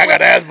 Fuck, See, man, I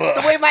got asthma.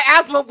 The way my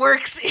asthma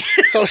works.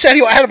 So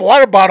Sandy, I had a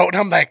water bottle, and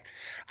I'm like,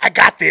 I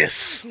got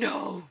this.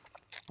 No.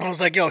 I was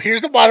like, yo,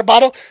 here's the water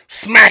bottle.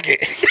 Smack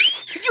it.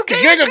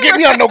 You ain't gonna get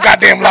me on no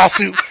goddamn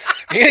lawsuit.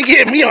 You ain't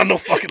getting me on no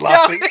fucking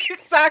lawsuit. No,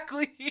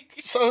 exactly.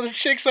 So the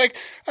chick's like,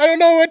 I don't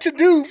know what to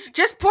do.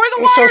 Just pour the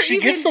And water. so she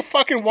gets the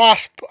fucking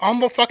wasp on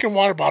the fucking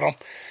water bottle.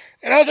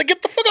 And I was like,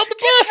 get the fuck off the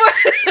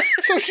bus.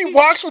 So she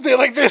walks with it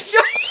like this.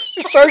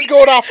 It starts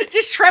going off.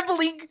 Just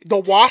trembling. The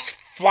wasp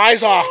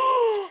flies off.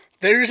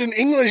 There's an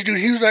English dude.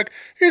 He was like,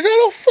 is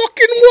that a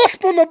fucking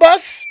wasp on the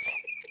bus?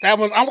 That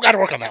one, I've got to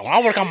work on that one.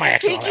 I'll work on my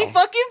accent on that Pinky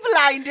one. fucking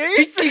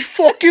blinders. Pinky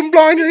fucking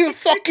blinders.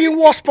 Fucking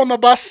wasp on the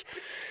bus.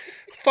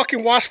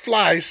 Fucking wasp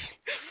flies.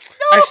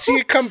 No. I see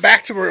it come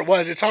back to where it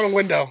was. It's on a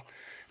window.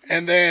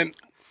 And then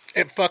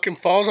it fucking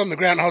falls on the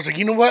ground. I was like,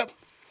 you know what?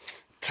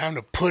 Time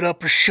to put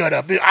up or shut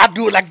up. I'll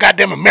do it like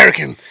goddamn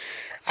American.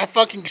 I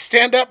fucking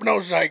stand up and I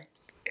was like,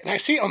 and I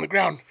see it on the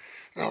ground.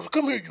 And I was like,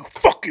 come here, you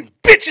fucking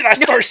bitch. And I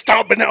started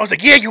stomping. And I was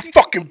like, yeah, you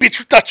fucking bitch.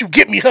 You thought you'd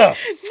get me, huh?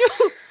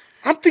 No.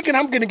 I'm thinking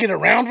I'm going to get a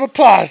round of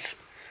applause.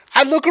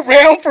 I look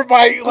around for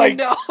my,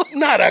 like,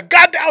 not a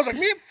goddamn. I was like,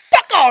 man,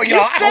 fuck all y'all.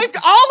 You saved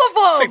all of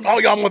them. Saved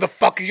all y'all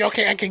motherfuckers. Y'all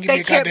can't give me a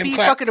goddamn clap. They can't be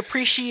fucking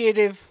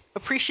appreciative.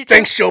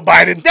 Thanks, Joe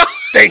Biden. No.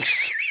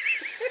 Thanks.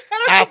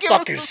 I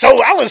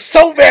I was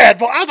so mad,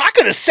 bro. I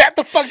could have sat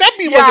the fuck. That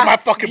bee wasn't my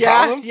fucking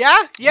problem. Yeah.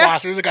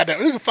 Wasp.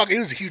 It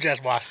was a huge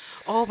ass wasp.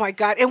 Oh my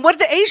god! And what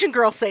did the Asian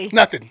girl say?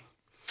 Nothing.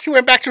 She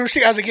went back to her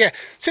seat. I was like, yeah,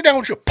 sit down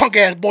with your punk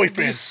ass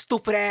boyfriend. You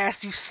stupid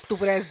ass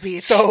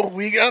bitch. So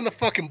we get on the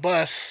fucking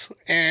bus,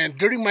 and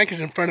Dirty Mike is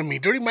in front of me.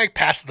 Dirty Mike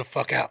passes the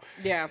fuck out.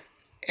 Yeah.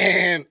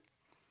 And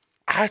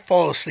I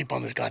fall asleep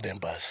on this goddamn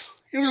bus.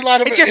 It was a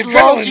lot of it just adrenaline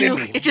lulled you.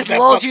 in me. It just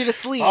lulled you to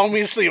sleep. Lulled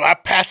me to sleep. I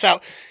pass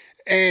out.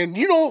 And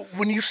you know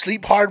when you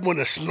sleep hard when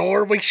a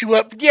snore wakes you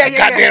up? Yeah,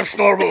 goddamn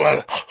snore.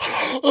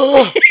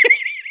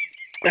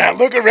 And I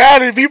look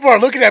around and people are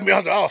looking at me. I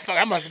was like, oh, fuck,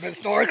 I must have been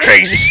snoring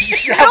crazy.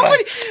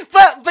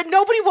 but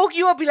nobody woke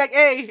you up and be like,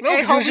 hey, no,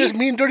 hey, it homie. was just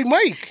me and Dirty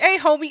Mike. Hey,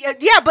 homie.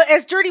 Yeah, but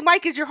as Dirty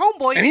Mike is your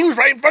homeboy. And he was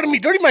right in front of me.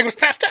 Dirty Mike was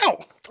passed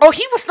out. Oh,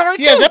 he was snoring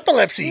too? He has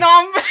epilepsy. No,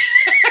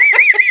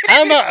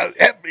 I don't know.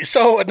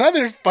 So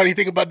another funny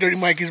thing about Dirty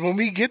Mike is when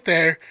we get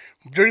there,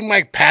 Dirty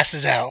Mike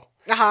passes out.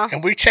 Uh-huh.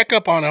 And we check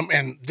up on him,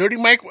 and Dirty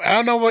Mike, I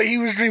don't know what he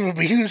was dreaming,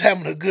 but he was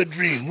having a good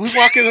dream. We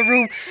walk in the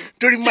room,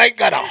 Dirty Mike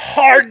got a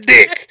hard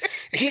dick.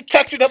 And he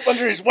tucked it up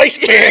under his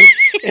waistband,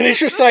 and it's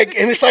just like,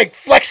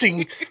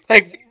 flexing,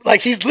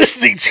 like he's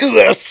listening to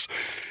us.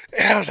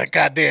 And I was like,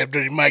 God damn,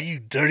 Dirty Mike, you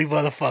dirty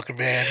motherfucker,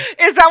 man.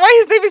 Is that why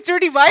his name is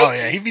Dirty Mike? Oh,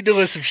 yeah, he be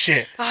doing some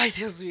shit. Ay,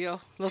 Dios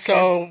mío. Okay.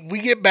 So we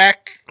get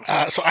back,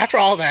 so after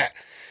all that,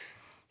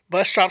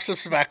 bus drops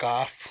us back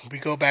off. We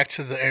go back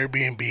to the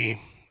Airbnb,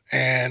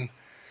 and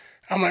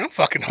I'm like, I'm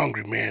fucking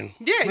hungry, man.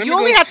 Yeah, you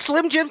only had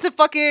Slim Jims and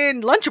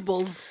fucking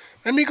Lunchables.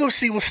 Let me go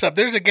see what's up.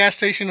 There's a gas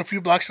station a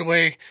few blocks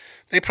away.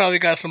 They probably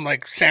got some,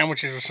 like,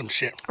 sandwiches or some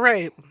shit.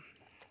 Right.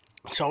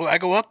 So I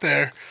go up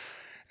there,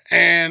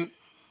 and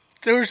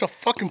there's a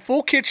fucking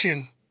full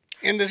kitchen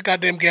in this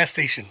goddamn gas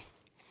station.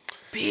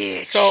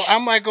 Bitch. So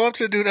I'm like, go up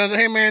to the dude. I was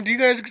like, hey, man, do you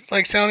guys,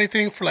 like, sell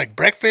anything for, like,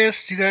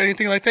 breakfast? You got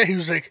anything like that? He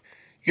was like,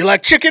 you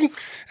like chicken?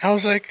 I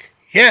was like,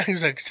 yeah. He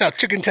was like, sell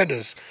chicken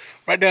tenders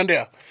right down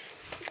there.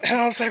 And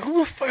I was like, who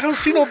the fuck? I don't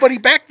see nobody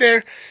back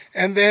there.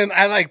 And then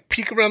I like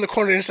peek around the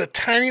corner and it's a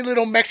tiny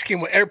little Mexican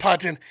with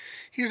AirPods in.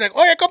 He was like,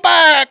 oye,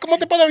 compa, ¿cómo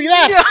te puedo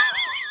ayudar? Yeah.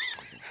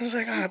 I was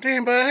like, oh,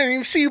 damn, but I didn't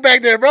even see you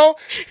back there, bro.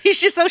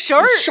 He's just so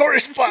short. He's short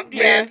as fuck,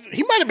 man.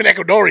 He might have been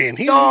Ecuadorian.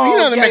 You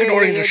know the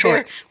Ecuadorians are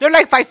short. They're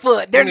like 5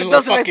 foot. They're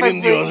those are like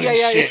 5 foot.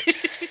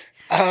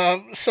 Yeah.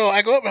 So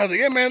I go up and I was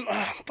like, yeah, man,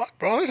 fuck,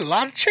 bro, there's a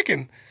lot of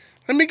chicken.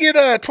 Let me get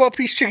a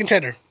 12-piece chicken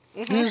tender.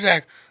 Mm-hmm. He was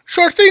like,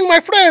 sure thing, my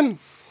friend.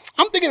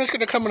 I'm thinking it's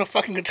going to come in a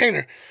fucking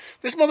container.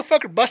 This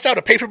motherfucker busts out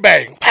a paper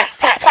bag. Pop,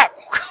 pop, pop.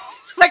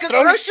 Like a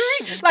grocery?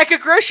 Like a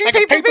grocery like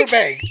paper a paper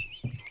bag.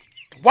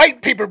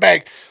 White paper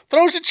bag.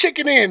 Throws the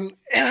chicken in.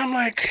 And I'm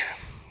like,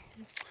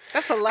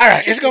 that's a lot. All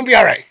right, it's going to be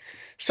all right.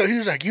 So he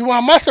was like, you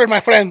want mustard, my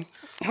friend?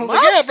 I was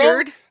like, yeah,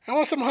 bro. I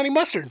want some honey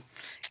mustard.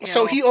 Yeah.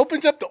 So he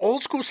opens up the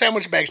old school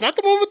sandwich bags. Not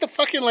the one with the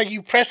fucking, like,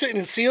 you press it and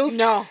it seals.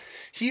 No.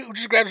 He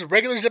just grabs the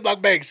regular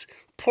Ziploc bags,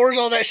 pours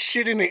all that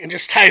shit in it, and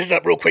just ties it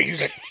up real quick. He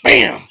was like,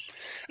 bam.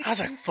 I was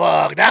like,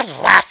 fuck, that's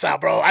rasa,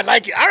 bro. I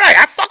like it. All right,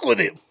 I fuck with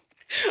it.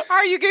 All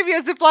right, you gave me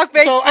a Ziploc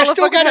bag. So I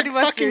still got to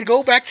fucking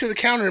go back to the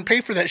counter and pay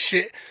for that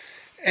shit.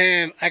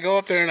 And I go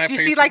up there and I pay. Do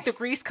you see, like, the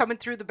grease coming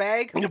through the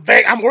bag? The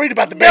bag, I'm worried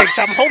about the bag,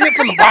 so I'm holding it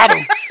from the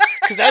bottom.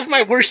 Because that's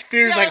my worst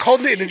fear is, like,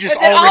 holding it and it just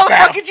all ripped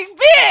out.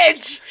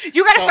 Bitch!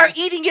 You got to start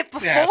eating it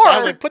before. Yeah, so I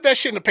was like, put that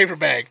shit in a paper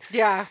bag.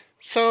 Yeah.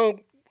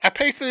 So I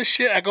pay for this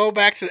shit. I go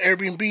back to the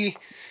Airbnb,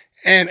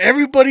 and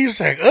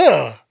everybody's like,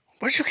 ugh,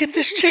 where'd you get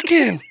this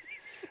chicken?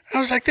 I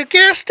was like, the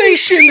gas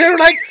station. They're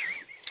like,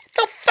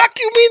 the fuck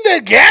you mean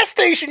the gas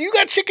station? You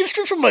got chicken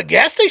strips from a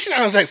gas station?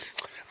 I was like,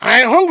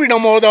 I ain't hungry no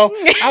more, though.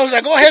 I was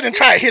like, go ahead and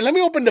try it. Here, let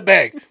me open the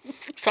bag.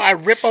 So I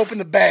rip open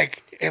the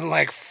bag, and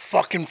like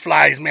fucking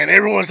flies, man.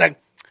 Everyone's like,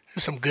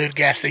 there's some good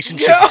gas station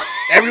chicken.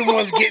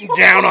 Everyone's getting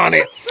down on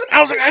it.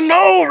 I was like, I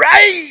know,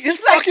 right? It's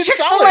like fucking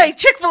Chick-fil-A, solid.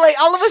 Chick-fil-A,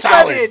 all of a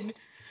sudden.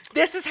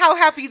 This is how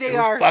happy they It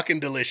was are. fucking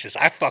delicious.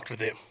 I fucked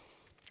with it.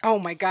 Oh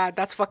my God,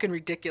 that's fucking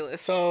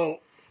ridiculous. So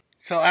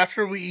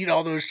after we eat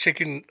all those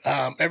chicken,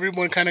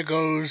 everyone kind of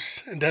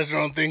goes and does their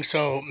own thing.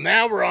 So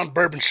now we're on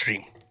Bourbon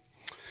Street.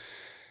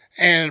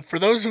 And for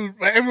those who,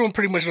 everyone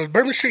pretty much knows,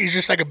 Bourbon Street is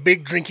just like a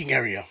big drinking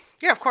area.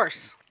 Yeah, of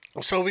course.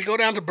 So we go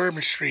down to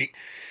Bourbon Street.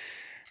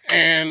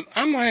 And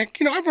I'm like,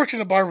 I've worked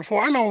in a bar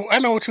before. I know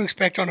what to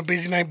expect on a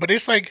busy night. But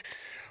it's like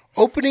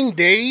opening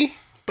day,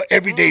 but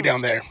every day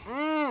down there.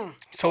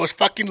 So it's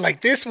fucking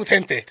like this with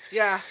gente.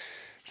 Yeah.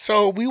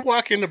 So we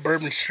walk into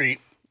Bourbon Street,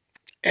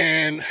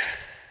 and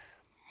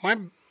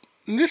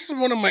this is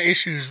one of my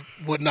issues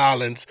with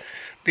Nolans,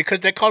 because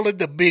they call it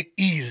the Big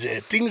Easy.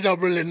 Things are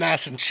really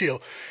nice and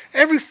chill.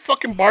 Every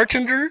fucking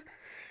bartender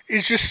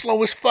is just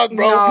slow as fuck,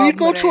 bro. No, We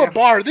go to a man.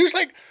 bar, there's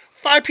like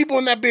 5 people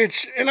in that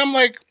bitch, and I'm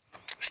like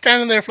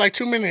standing there for like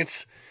 2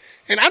 minutes.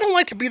 And I don't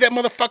like to be that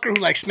motherfucker who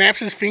like snaps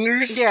his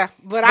fingers. Yeah,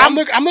 but I'm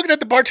looking at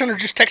the bartender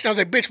just texting. I was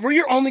like, bitch, we're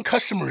your only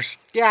customers.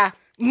 Yeah.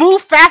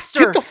 Move faster.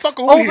 Get the fuck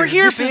over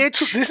here, this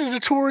bitch. This is a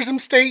tourism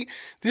state.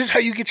 This is how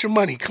you get your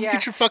money. Come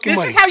get your fucking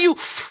money. This is how you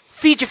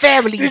feed your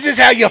family. This is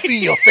how you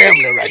feed your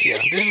family right here.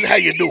 This is how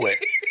you do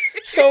it.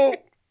 So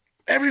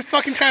every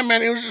fucking time,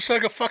 man, it was just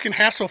like a fucking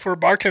hassle for a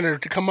bartender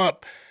to come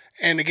up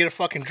and to get a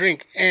fucking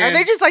drink. And Are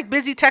they just like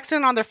busy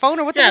texting on their phone,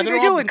 or what the heck are they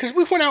doing? Because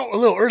we went out a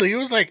little early. It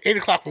was like 8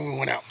 o'clock when we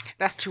went out.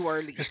 That's too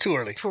early. It's too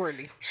early. Too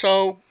early.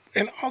 So,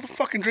 and all the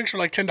fucking drinks are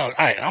like $10. All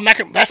right, I'm not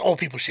gonna, that's old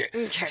people shit.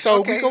 Okay, So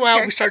okay, we go out,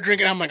 okay. we start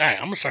drinking. I'm like, all right,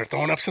 I'm gonna start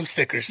throwing up some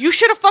stickers. You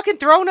should have fucking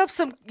thrown up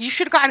some. You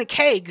should have gotten a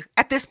keg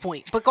at this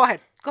point. But go ahead.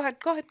 Go ahead.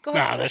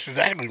 Nah, that's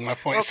exactly my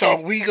point. Okay. So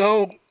we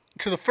go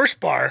to the first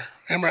bar,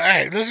 and we're all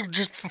right. This is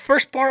just the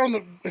first bar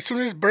as soon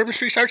as Bourbon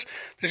Street starts.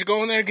 Just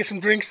go in there, get some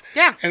drinks,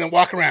 Yeah. and then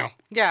walk around.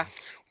 Yeah.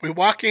 We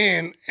walk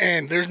in,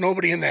 and there's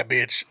nobody in that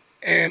bitch,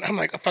 and I'm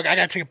like, fuck, I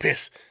gotta take a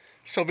piss.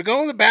 So we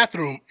go in the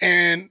bathroom,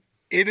 and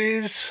it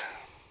is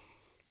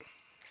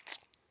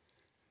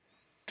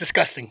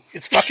disgusting.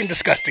 It's fucking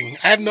disgusting.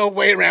 I have no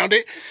way around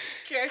it.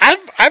 Okay.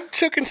 I've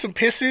taken some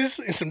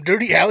pisses in some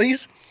dirty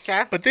alleys.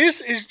 Okay. But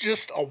this is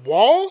just a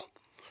wall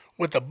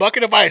with a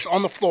bucket of ice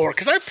on the floor.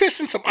 Because I've pissed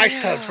in some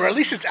ice tubs where at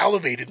least it's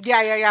elevated.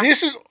 Yeah.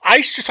 This is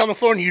ice just on the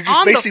floor, and you're just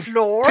On the basically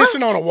floor?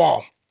 pissing on a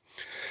wall.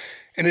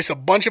 And it's a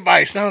bunch of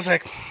ice. And I was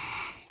like,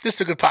 this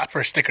is a good pot for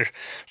a sticker.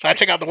 So I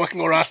take out the What Can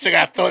Go Wrong sticker.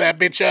 I throw that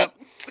bitch up.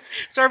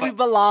 It's where we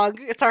belong.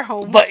 It's our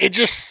home. But it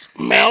just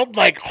smelled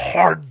like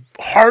hard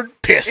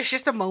piss. It's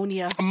just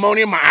ammonia.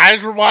 Ammonia. My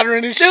eyes were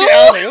watering and shit.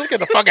 I was like, let's get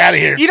the fuck out of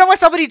here. You know when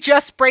somebody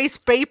just sprays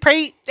spray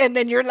paint and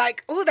then you're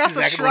like, "Ooh, that's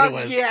Exactly a what it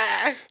shrug." was.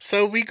 Yeah.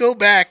 So we go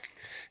back,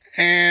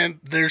 and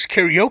there's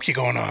karaoke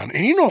going on,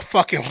 and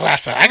fucking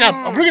raza.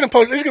 We're gonna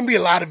post. There's gonna be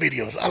a lot of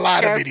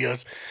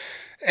videos,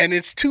 and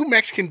it's 2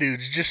 Mexican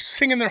dudes just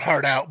singing their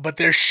heart out, but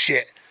they're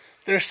shit.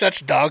 They're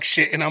such dog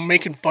shit, and I'm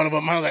making fun of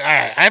them. I was like, all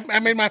right, I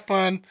made my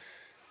fun.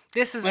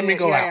 This is Let me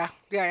go out.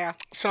 Yeah.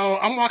 So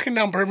I'm walking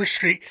down Bourbon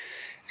Street,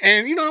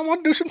 and I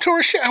want to do some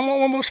tourist shit. I want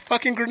one of those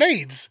fucking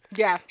grenades.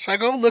 Yeah. So I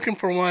go looking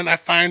for one. I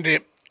find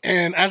it,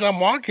 and as I'm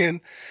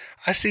walking,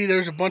 I see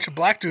there's a bunch of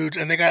black dudes,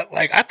 and they got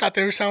I thought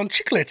they were selling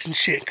chiclets and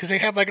shit because they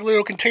have like a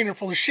little container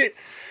full of shit.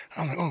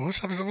 I'm like, oh,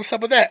 what's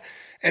up with that?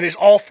 And it's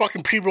all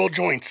fucking pre-rolled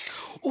joints.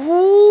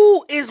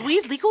 Ooh, is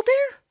weed legal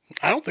there?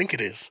 I don't think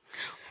it is.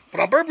 But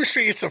on Bourbon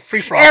Street, it's a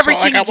free for all. So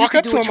Everything I you walk can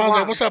up do to what him. you I was like,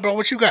 want. "What's up, bro?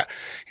 What you got?"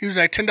 He was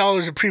like,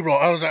 $10 a pre-roll.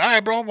 I was like, "All right,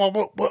 bro. Well,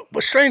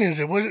 what strain is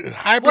it? What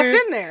hybrid?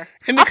 What's in there?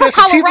 And I'm from because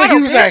sativa, Colorado,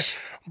 he was like, bitch.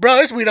 "Bro,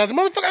 it's weed." I was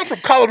like, "Motherfucker, I'm from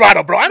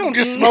Colorado, bro. I don't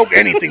just smoke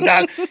anything,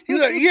 dog." He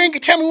was like, "You ain't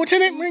gonna tell me what's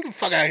in it? Man, get the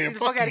fuck out of here. Get the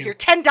Fuck fuck out of you." here.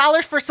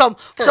 $10 for some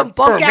for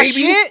bunk ass maybe?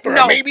 shit? For a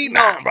No, maybe?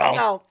 Nah,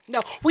 bro.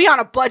 No. We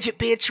on a budget,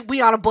 bitch. We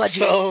on a budget.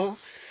 So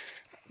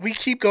we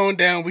keep going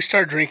down. We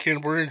start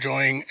drinking. We're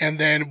enjoying, and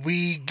then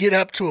we get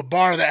up to a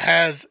bar that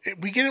has.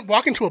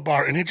 Walk into a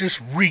bar, and it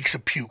just reeks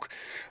of puke.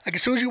 Like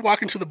as soon as you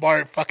walk into the bar,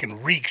 it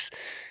fucking reeks.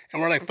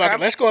 And we're like, "Fuck it,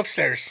 let's go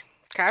upstairs."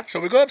 Okay. So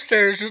we go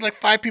upstairs. There's like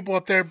 5 people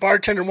up there.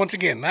 Bartender once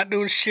again, not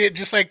doing shit,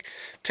 just like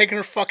taking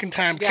her fucking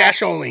time, Yeah.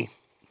 cash only.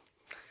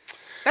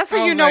 That's how I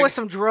you was know like, it's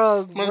some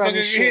drug running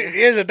Motherfucker, shit.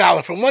 here's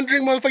 $1 for one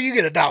drink. Motherfucker, you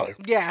get $1.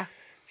 Yeah.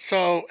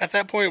 So at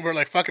that point, we're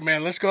like, fuck it,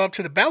 man. Let's go up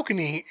to the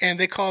balcony. And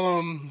they're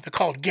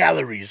called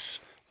galleries.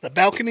 The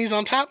balconies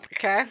on top.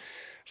 Okay.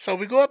 So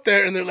we go up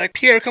there and they're like,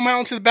 Pierre, come out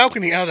onto the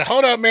balcony. I was like,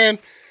 hold up, man.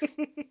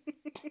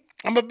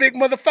 I'm a big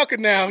motherfucker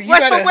now.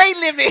 What's the weight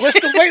limit? What's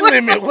the weight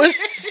limit?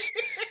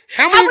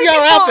 How many of y'all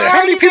people out there? are How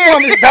many already people there?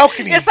 on this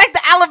balcony? It's like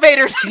the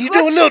elevator. Can you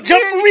do a little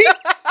jump for me?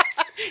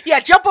 Yeah,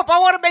 jump up. I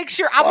want to make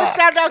sure. I'm going to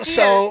stand out here.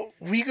 So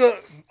we go.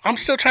 I'm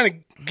still trying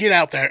to get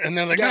out there. And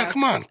they're like, Yeah.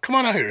 no, come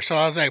on out here. So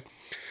I was like,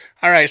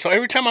 All right, so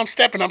every time I'm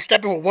stepping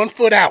with 1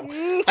 foot out,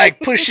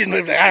 like pushing.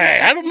 All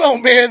right, I don't know,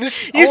 man.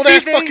 This old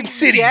ass fucking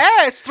city.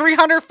 Yes,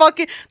 300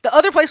 fucking. The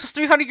other place was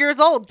 300 years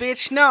old,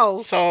 bitch.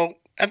 No. So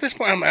at this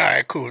point, I'm like, all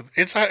right, cool.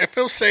 It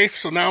feels safe.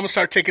 So now I'm gonna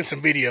start taking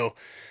some video.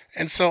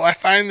 And so I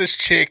find this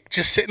chick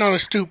just sitting on a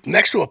stoop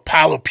next to a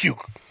pile of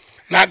puke,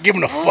 not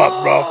giving a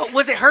fuck, bro.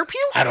 Was it her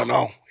puke? I don't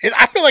know.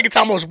 I feel like it's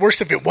almost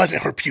worse if it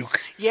wasn't her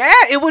puke. Yeah,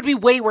 it would be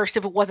way worse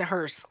if it wasn't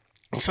hers.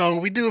 So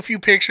we do a few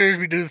pictures,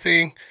 we do the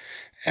thing,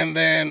 and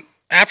then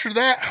after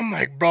that, I'm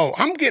like, bro,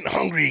 I'm getting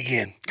hungry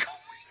again.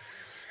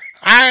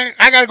 I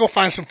gotta go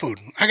find some food.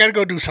 I gotta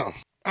go do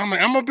something. I'm like,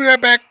 I'm gonna be right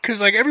back,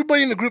 because like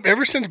everybody in the group,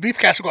 ever since Beef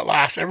Castle got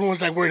lost,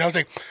 everyone's like worried. I was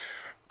like,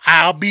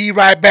 I'll be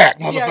right back,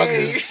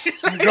 motherfuckers. Yeah.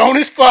 I'm grown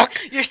as fuck.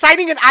 You're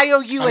signing an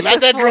IOU. I'm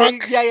not that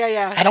drunk.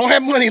 Yeah. I don't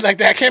have money like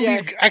that. I can't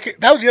be.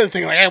 That was the other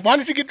thing. Like I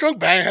wanted to get drunk,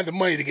 but I didn't have the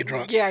money to get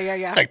drunk.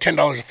 Yeah. Like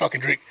 $10 a fucking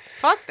drink.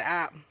 Fuck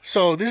that.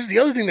 So this is the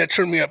other thing that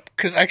turned me up,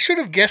 because I should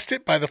have guessed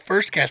it by the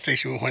first gas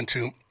station we went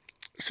to.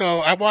 So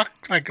I walk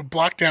like a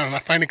block down and I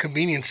find a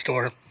convenience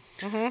store.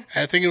 Mm-hmm.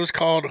 I think it was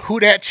called Who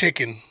Dat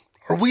Chicken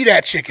or We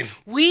Dat Chicken.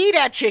 We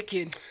Dat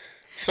Chicken.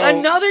 So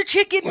another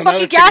chicken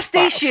gas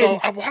station. So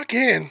I walk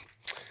in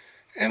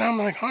and I'm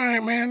like, all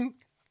right, man.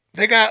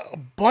 They got a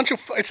bunch of.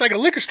 It's like a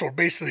liquor store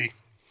basically.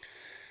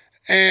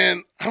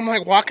 And I'm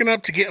like walking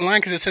up to get in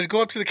line because it says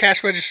go up to the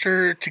cash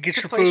register to get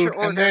your food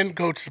and then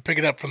go to pick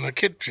it up from the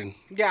kitchen.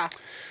 Yeah.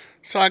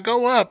 So I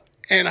go up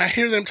and I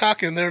hear them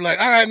talking. They're like,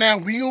 all right, now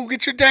we gonna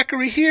get your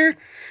daiquiri here.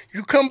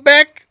 You come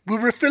back, we'll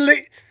refill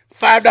it,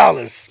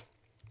 $5.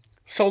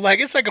 So like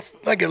it's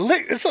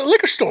it's a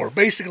liquor store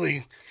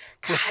basically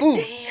for food.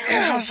 Damn.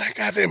 And I was like,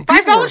 God damn,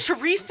 $5 to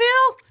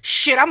refill?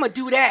 Shit, I'm gonna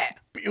do that.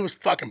 It was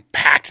fucking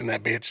packed in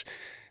that bitch.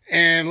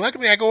 And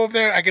luckily I go over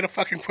there, I get a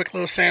fucking quick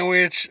little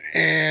sandwich,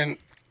 and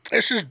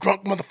it's just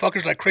drunk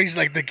motherfuckers like crazy.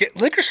 Like the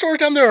liquor stores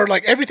down there are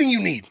like everything you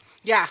need.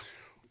 Yeah.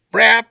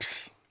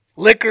 Wraps,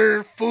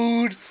 liquor,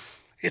 food.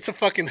 It's a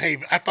fucking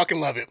haven. I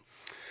fucking love it.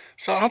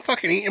 So I'm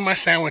fucking eating my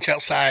sandwich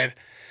outside,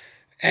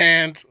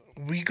 and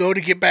we go to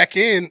get back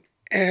in,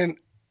 and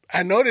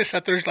I notice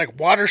that there's like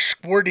water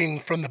squirting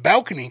from the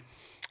balcony,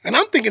 and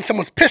I'm thinking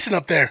someone's pissing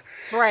up there.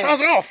 Right. So I was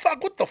like, oh,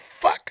 fuck, what the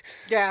fuck?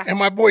 Yeah. And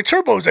my boy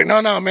Turbo's like,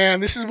 no,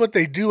 man, this is what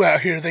they do out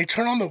here. They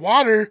turn on the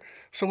water,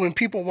 so when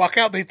people walk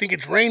out, they think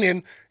it's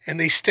raining, and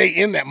they stay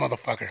in that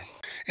motherfucker.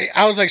 And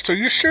I was like, so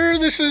you're sure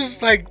this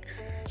is like...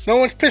 No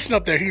one's pissing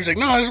up there. He was like,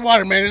 no, it's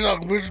water, man. It's all,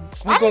 we'll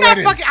go right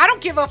in. I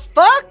don't give a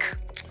fuck.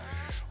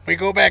 We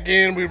go back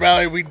in, we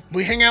rally,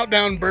 we hang out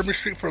down Bourbon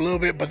Street for a little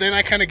bit, but then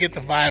I kind of get the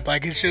vibe,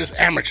 like it's just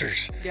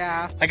amateurs.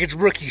 Yeah. Like it's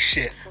rookie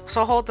shit.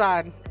 So hold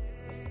on.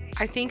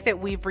 I think that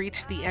we've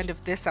reached the end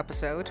of this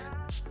episode.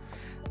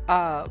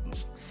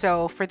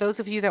 So for those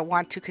of you that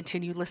want to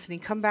continue listening,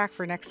 come back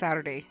for next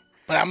Saturday.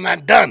 But I'm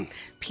not done.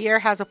 Pierre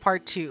has a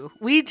part 2.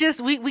 We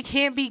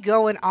can't be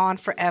going on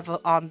forever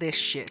on this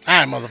shit. All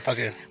right,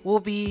 motherfucker. We'll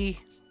be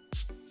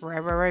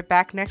right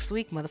back next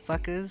week,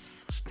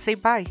 motherfuckers. Say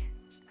bye.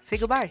 Say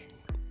goodbye.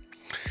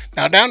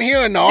 Now, down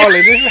here in New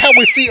Orleans, this is how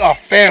we feed our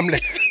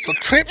family. So,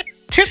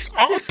 tips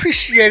are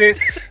appreciated.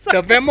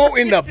 The Venmo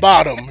in the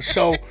bottom.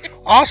 So,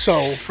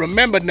 also,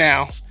 remember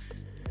now.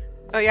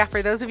 Oh, yeah.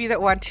 For those of you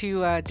that want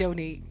to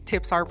donate,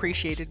 tips are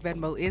appreciated.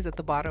 Venmo is at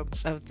the bottom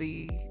of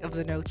the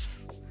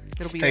notes.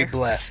 It'll be there. Stay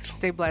blessed.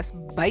 Stay blessed.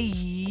 Bye.